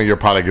a woman, you'll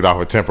probably get off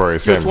with temporary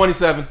insanity.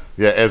 27.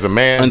 Yeah, as a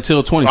man.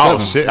 Until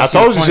 27. Oh, shit. I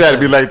told you she had to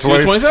be late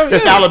 20s. 27?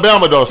 It's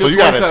Alabama, though, so you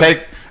got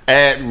to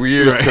add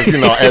years because,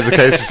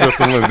 education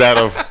system is that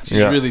of.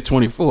 She's really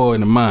 24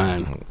 in the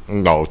mind.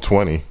 No,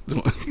 20.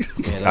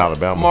 It's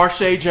Alabama.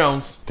 Marshae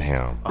Jones.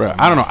 Damn. Bro,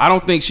 I don't know. I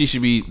don't think she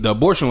should be. The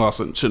abortion law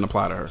shouldn't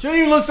apply to her. She don't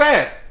even look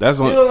sad. That's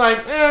what. She look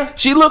like,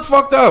 She look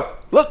fucked up.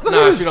 Look,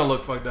 nah, she don't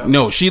look fucked up.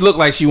 No, she looked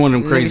like she one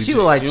of them crazy. She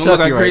look like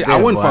Chucky right there,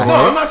 I wouldn't fuck her.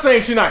 No, I'm not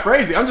saying she's not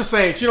crazy. I'm just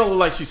saying she don't look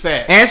like she's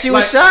sad. And she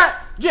was shot?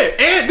 Yeah,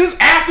 and this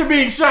after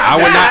being shot. I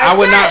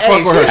would not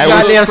fuck with her.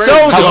 Goddamn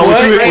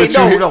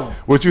soldier.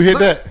 Would you hit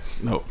that?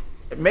 No.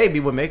 Maybe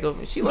with makeup.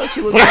 She look like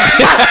no,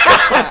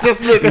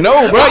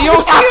 bro. You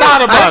don't see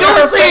that about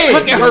her.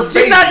 Look at her face.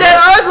 She's not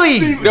that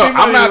ugly. No,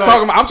 I'm not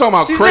talking about. I'm talking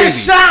about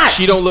crazy. Shot.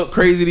 She don't look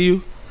crazy to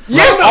you.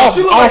 Yes,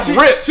 she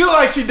look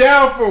like she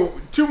down for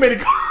too many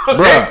cars.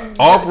 Bruh,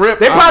 off rip.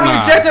 They probably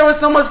inject her with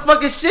so much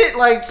fucking shit.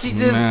 Like she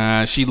just.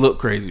 Nah, she looked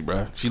crazy,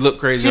 bro. She looked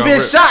crazy. She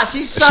been shot.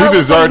 She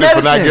deserved it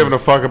for not giving a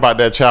fuck about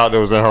that child that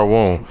was in her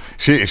womb.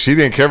 She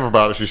didn't care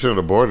about it. She should have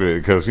aborted it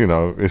because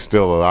it's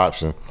still an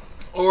option.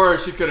 Or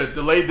she could have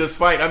delayed this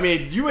fight. I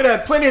mean, you would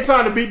have plenty of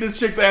time to beat this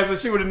chick's ass, and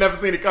she would have never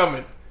seen it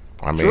coming.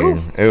 I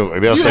mean,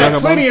 they'll say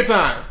plenty of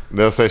time.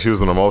 They'll say she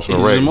was an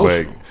emotional wreck,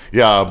 but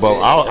Yeah, but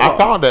I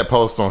found that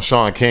post on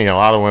Sean King. A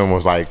lot of women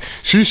was like,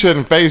 she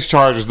shouldn't face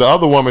charges. The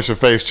other woman should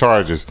face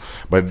charges.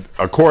 But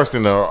of course,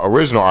 in the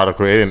original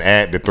article, it didn't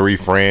add the 3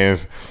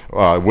 friends,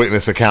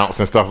 witness accounts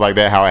and stuff like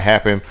that, how it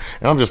happened.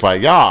 And I'm just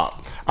like,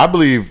 y'all, I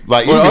believe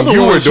like even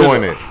you were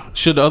doing it.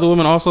 Should the other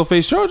women also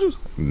face charges?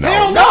 No.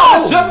 Hell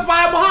no. It's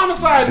justifiable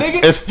homicide,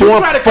 nigga. It's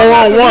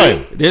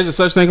 4-on-1. There's a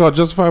such thing called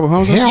justifiable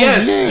homicide?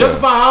 Yes.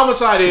 Justifiable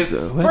homicide is,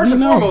 first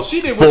and foremost, she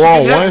did what she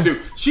didn't have to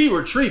do. She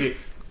retreated.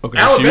 Okay,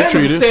 Alabama's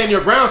a stand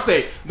your ground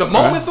state. The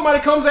moment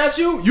somebody comes at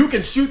you, you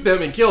can shoot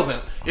them and kill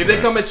them if they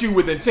come at you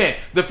with intent.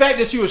 The fact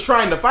that she was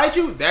trying to fight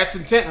you, that's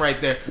intent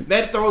right there.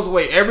 That throws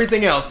away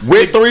everything else.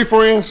 With 3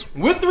 friends?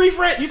 With 3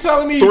 friends? You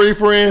telling me 3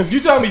 friends? You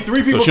telling me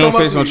 3 people so she come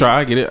don't face up no to trial.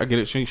 I get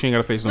it. She ain't got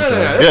to face no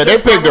trial. Yeah,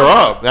 they picked her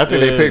up. I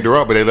think they picked her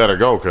up, but they let her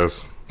go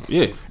because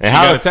and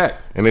how got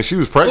attacked. And then she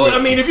was pregnant. Well,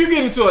 I mean, if you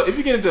get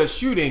into a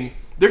shooting,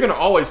 they're gonna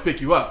always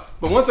pick you up.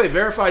 But once they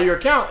verify your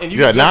account and you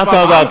 9 times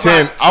out of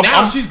 10,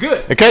 now she's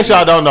good. In case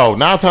y'all don't know,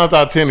 9 times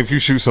out of 10, if you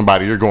shoot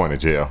somebody, you're going to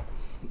jail.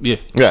 Yeah,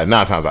 9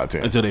 times out of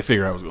 10 until they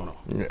figure out what's going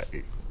on.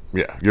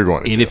 Yeah, you're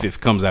going to jail. And if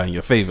it comes out in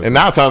your favor. And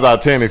 9 times out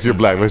of 10, if you're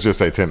black, let's just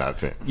say 10 out of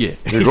 10. Yeah,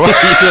 you're going.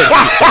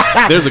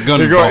 There's a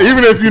gun.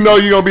 Even if you know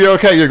you're gonna be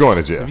okay, you're going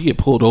to jail. If you get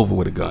pulled over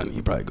with a gun,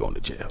 you're probably going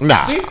to jail.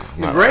 Nah. See,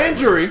 the grand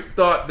jury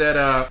thought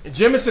that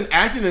Jemison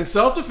acted in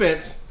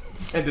self-defense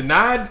and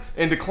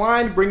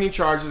declined bringing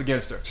charges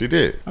against her. She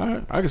did. All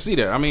right, I can see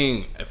that. I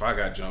mean, if I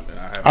got jumped and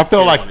I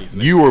feel like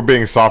you were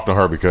being soft on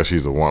her because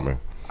she's a woman.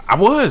 I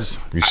was.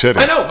 You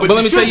shouldn't. I know, but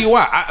let me tell you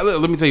why.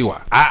 Let me tell you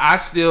why. I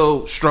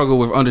still struggle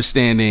with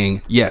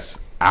understanding. Yes,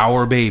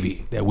 our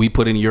baby that we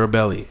put in your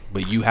belly,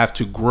 but you have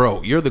to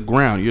grow. You're the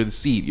ground. You're the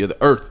seed. You're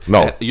the earth.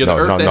 You're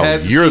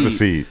the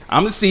seed.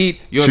 I'm the seed.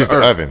 You're She's the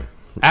earth. oven.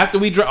 After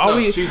we drop,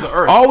 she's the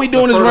earth. All we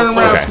doing is running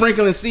around Okay.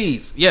 sprinkling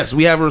seeds. Yes,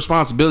 we have a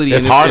responsibility.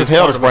 It's hard as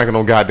hell to sprinkle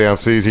them goddamn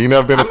seeds. You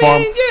never been to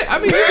farm? You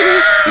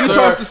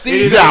toss the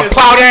seeds. You gotta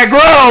plow that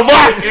ground, boy.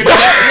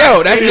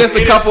 That's just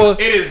a couple. It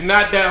is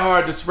not that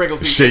hard to sprinkle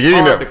seeds. Shit, It's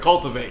hard to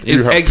cultivate.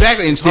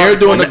 Exactly. And they're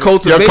doing the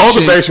cultivation. Your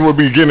cultivation would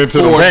be getting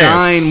into the for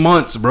hands. 9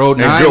 months, bro.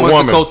 9 months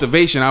of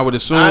cultivation. I would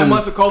assume 9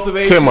 months of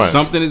cultivation. 10 months.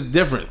 Something is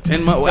different.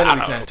 10 months.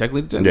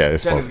 Technically 10. Yeah,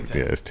 it's supposed to be.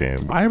 Yeah, it's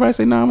 10. Why everybody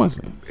say 9 months?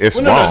 It's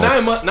well,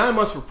 wrong. 9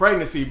 months for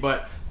pregnancy,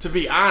 but to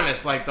be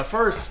honest, like the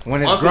first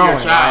when it's month growing,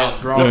 of your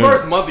child, the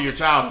first month of your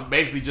child is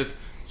basically just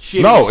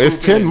shit. No, it's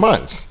 10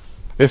 months.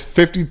 It's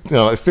 50.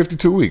 No, it's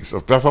 52 weeks.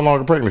 That's how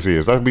long a pregnancy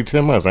is. That'd be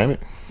 10 months, ain't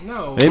it?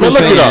 No, they've been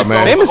saying, look it up,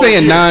 man. They've been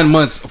saying 9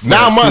 months.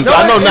 9 months. No,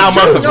 I know 9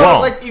 months is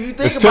wrong. Like if you think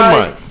it's 10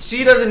 about months. it,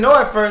 she doesn't know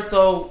at first,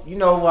 so you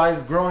know why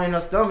it's growing in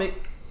her stomach.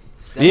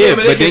 Yeah,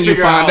 but then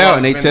you find out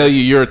and they it's tell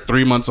you you're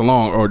 3 months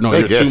along, or no,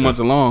 They you're 2 guessing. months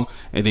along,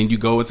 and then you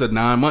go into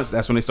 9 months.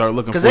 That's when they start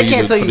looking for you. Because they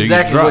can't tell you to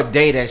exactly drop. what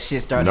day that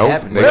shit started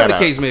happening. Whatever the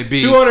case may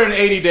be.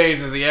 280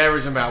 days is the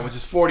average amount, which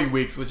is 40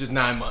 weeks, which is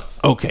 9 months.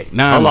 Okay,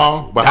 9 How months.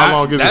 long? But how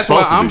long is it That's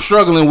supposed why to I'm be?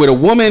 struggling with a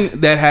woman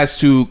that has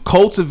to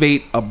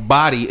cultivate a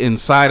body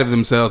inside of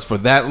themselves for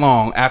that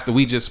long after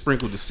we just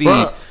sprinkled the seed.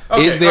 Bruh.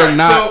 Is there all right,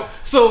 not?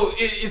 So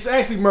it's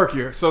actually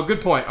murkier. So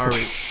good point, Ari.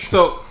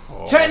 So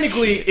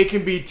technically, it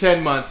can be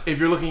 10 months if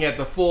you're looking at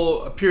the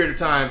full period of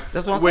time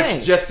That's what I'm which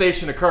saying.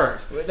 gestation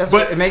occurs. That's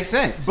what it makes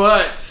sense.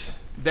 But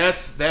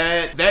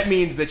that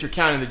means that you're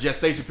counting the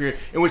gestation period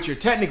in which you're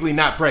technically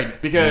not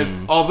pregnant, because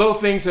although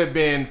things have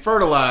been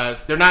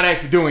fertilized, they're not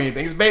actually doing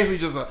anything. It's basically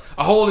just a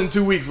hold in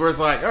 2 weeks where it's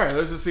like, all right,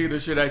 let's just see if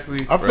this shit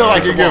actually. I feel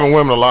like you're giving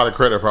women a lot of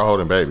credit for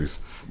holding babies.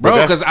 Bro,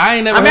 because I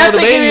ain't never I mean, held a I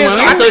think baby. it is- man.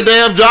 That's their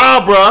damn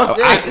job, bro.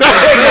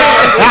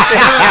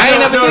 I ain't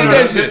never did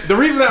that shit. The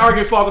reason that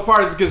argument falls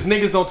apart is because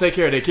niggas don't take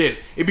care of their kids.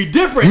 It'd be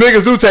different.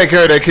 Niggas do take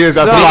care of their kids.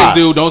 That's a Niggas lie.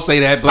 do. Don't say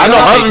that. I know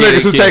other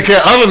niggas who kids. take care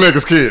of other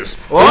niggas' kids.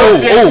 You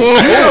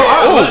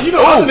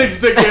know other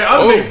niggas take care of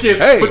other niggas' kids,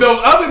 hey. but those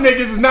other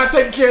niggas is not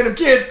taking care of them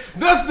kids,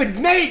 thus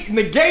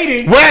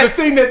negating What? the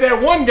thing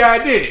that one guy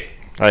did.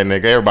 Hey,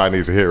 nigga, everybody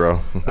needs a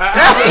hero. I'm not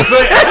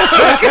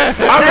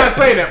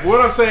saying that.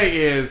 What I'm saying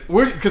is,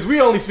 because we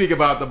only speak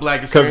about the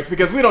black experience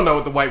because we don't know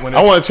what the white one is.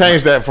 I want to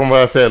change that from what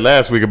I said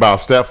last week about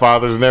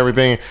stepfathers and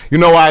everything. You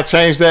know why I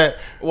changed that?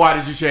 Why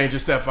did you change your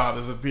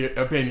stepfather's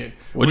opinion?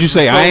 What'd you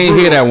say? I ain't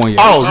hear that one yet.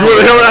 Oh, you want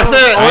to hear what I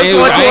said? I ain't hear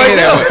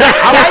that one.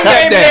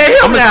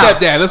 I'm a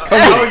stepdad. Let's come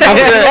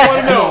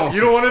on.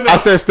 You don't want to know. I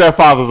said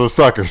stepfathers are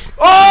suckers.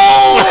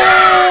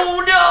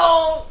 Oh no!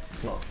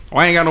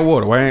 Why ain't got no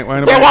water? Why ain't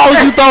Yeah, why would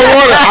you throw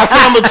water? I said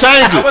I'm going to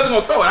change I it. wasn't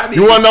gonna throw it.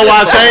 You want to know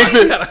why I changed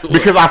it?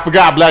 Because I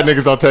forgot black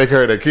niggas don't take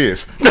care of their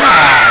kids.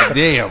 God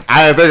damn.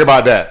 I didn't think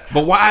about that.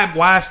 But why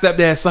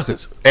stepdad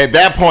suckers? At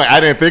that point, I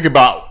didn't think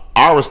about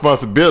our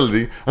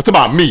responsibility. That's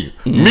about me.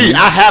 Me,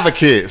 I have a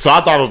kid, so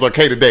I thought it was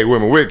okay to date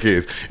women with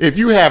kids. If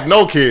you have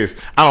no kids,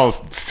 I don't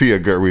see a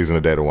good reason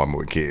to date a woman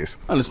with kids.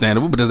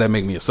 Understandable, but does that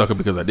make me a sucker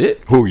because I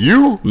did? Who,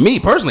 you? Me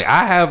personally,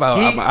 I'm a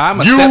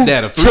You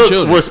stepdad of 3 took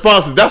children.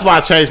 responsibility. That's why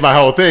I changed my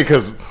whole thing,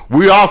 because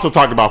we also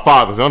talked about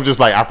fathers, and I'm just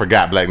like, I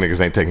forgot black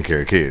niggas ain't taking care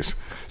of kids.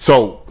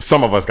 So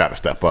some of us got to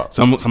step up.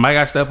 Somebody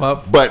got to step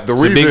up. But the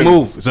It's reason, a big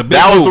move. It's a big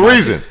that move. was the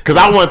reason, because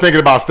I wasn't thinking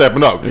about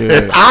stepping up. Yeah.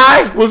 If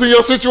I was in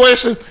your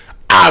situation,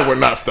 I would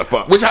not step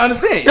up. Which I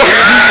understand.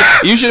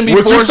 You shouldn't be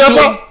Would forced you step to.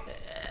 up?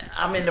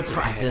 I'm in the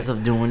process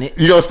of doing it.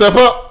 You gonna step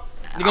up?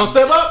 You gonna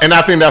step up? And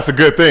I think that's a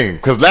good thing.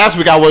 Because last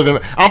week I'm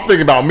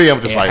thinking about me. I'm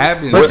just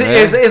but see,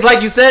 it's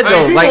like you said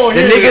though. Like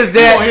the niggas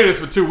that. We gonna hear this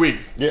for 2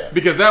 weeks. Yeah.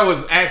 Because that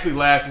was actually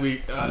last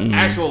week,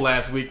 actual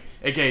last week,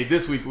 aka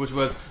this week, which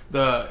was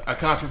a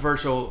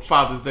controversial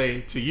Father's Day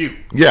to you.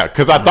 Yeah,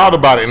 because I thought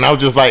about it and I was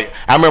just like,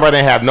 I remember I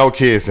didn't have no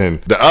kids,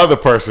 and the other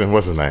person,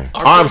 what's his name?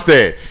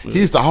 Armstead.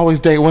 He used to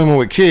always date women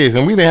with kids,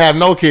 and we didn't have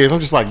no kids.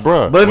 I'm just like,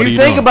 bruh. But if you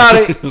think about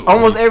it,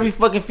 almost every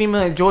fucking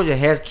female in Georgia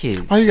has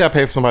kids. Why you gotta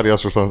pay for somebody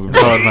else's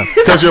responsibility?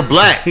 Because you're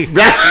black.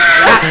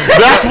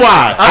 That's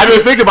why. I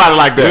didn't think about it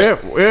like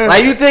that. Yeah.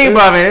 Like you think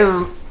about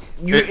it,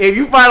 if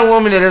you find a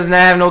woman that doesn't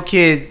have no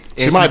kids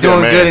and she's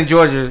doing good in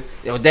Georgia,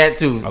 that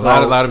too. A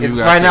lot of you guys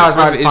right now it's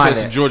hard to find It's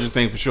just a Georgia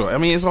thing for sure. I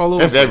mean, it's all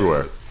over. It's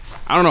everywhere.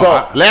 I don't know.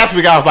 So last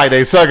week I was like,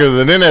 they suckers,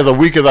 and then as a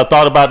week as I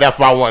thought about it, that's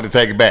why I wanted to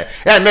take it back.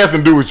 It had nothing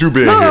to do with you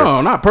being here.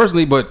 No, not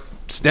personally, but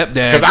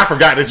stepdad. Because I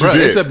forgot that you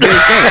did. It's a big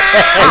thing.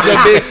 It's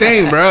a big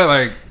thing, bro.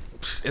 Like,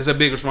 it's a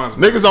big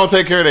responsibility. Niggas don't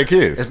take care of their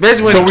kids.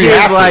 Especially when the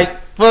kids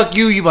like, fuck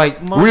you, you like,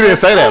 we didn't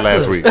say that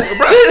last week.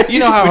 You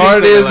know how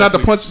hard it is not to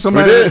punch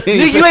somebody.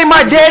 You ain't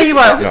my daddy. You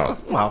like,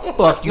 well,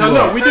 fuck you.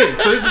 No, we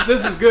didn't. So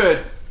this is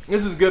good.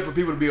 This is good for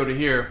people to be able to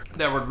hear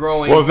that we're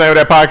growing. What was the name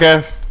of that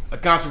podcast? A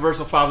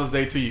controversial Father's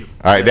Day to you.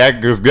 All right,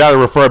 that just got to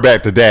refer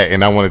back to that,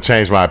 and I want to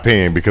change my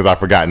opinion because I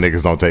forgot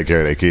niggas don't take care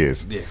of their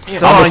kids. Yeah.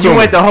 So you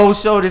went the whole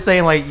show just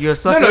saying like you're a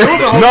sucker. No.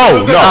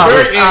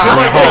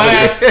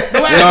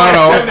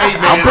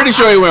 I'm pretty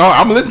sure he went hard.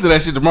 I'm gonna listen to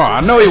that shit tomorrow.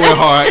 I know he went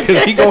hard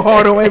because he go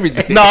hard on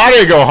everything. No, I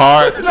didn't go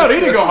hard. No, he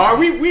didn't go hard.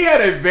 We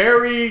had a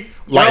very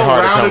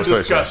well-rounded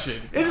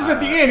discussion. It's just at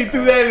the end he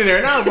threw that in there,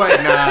 and I was like,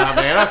 nah,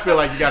 man, I feel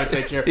like you got to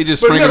take care. He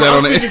just sprinkled that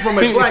on it. it. Speaking from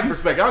a black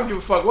perspective, I don't give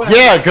a fuck what.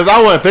 Yeah, because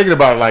I wasn't thinking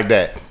about it like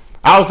that.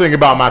 I was thinking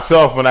about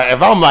myself, and if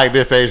I'm like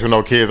this age with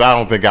no kids, I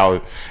don't think I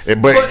would.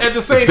 But at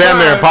the same time, it's damn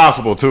near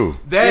impossible too.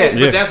 But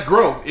that's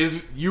growth. Is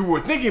you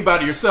were thinking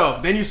about it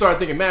yourself, then you started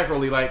thinking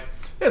macroly, like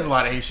there's a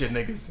lot of ain't shit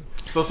niggas.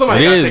 So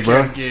somebody gotta take care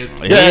of the kids.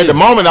 At the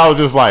moment I was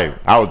just like,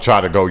 I would try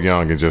to go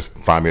young and just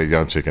find me a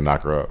young chick and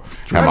knock her up.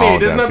 I mean,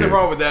 there's nothing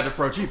wrong with that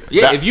approach either.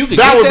 Yeah, if you could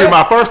that would be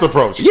my first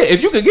approach. Yeah,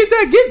 if you could get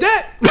that, get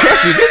that.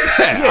 Actually, get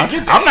that.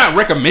 Yeah, I'm not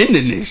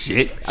recommending this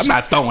shit. I'm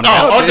not throwing it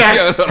out.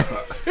 Okay.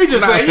 He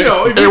just saying, you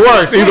know, it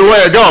works either way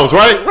it goes,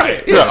 right?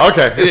 Right. Yeah.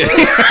 Okay.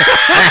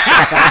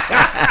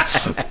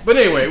 But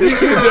anyway, we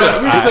took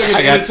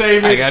an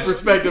entertainment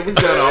perspective. We've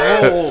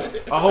done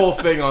a whole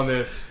thing on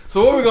this.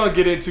 So what we're gonna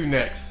get into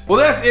next? Well,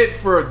 that's it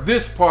for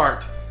this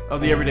part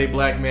of the Everyday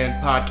Black Man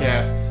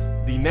podcast.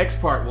 The next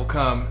part will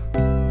come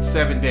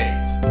 7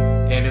 days,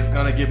 and it's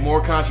gonna get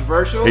more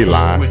controversial. He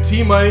lying. With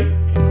T Money,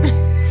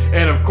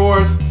 and of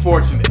course,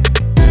 Fortunate.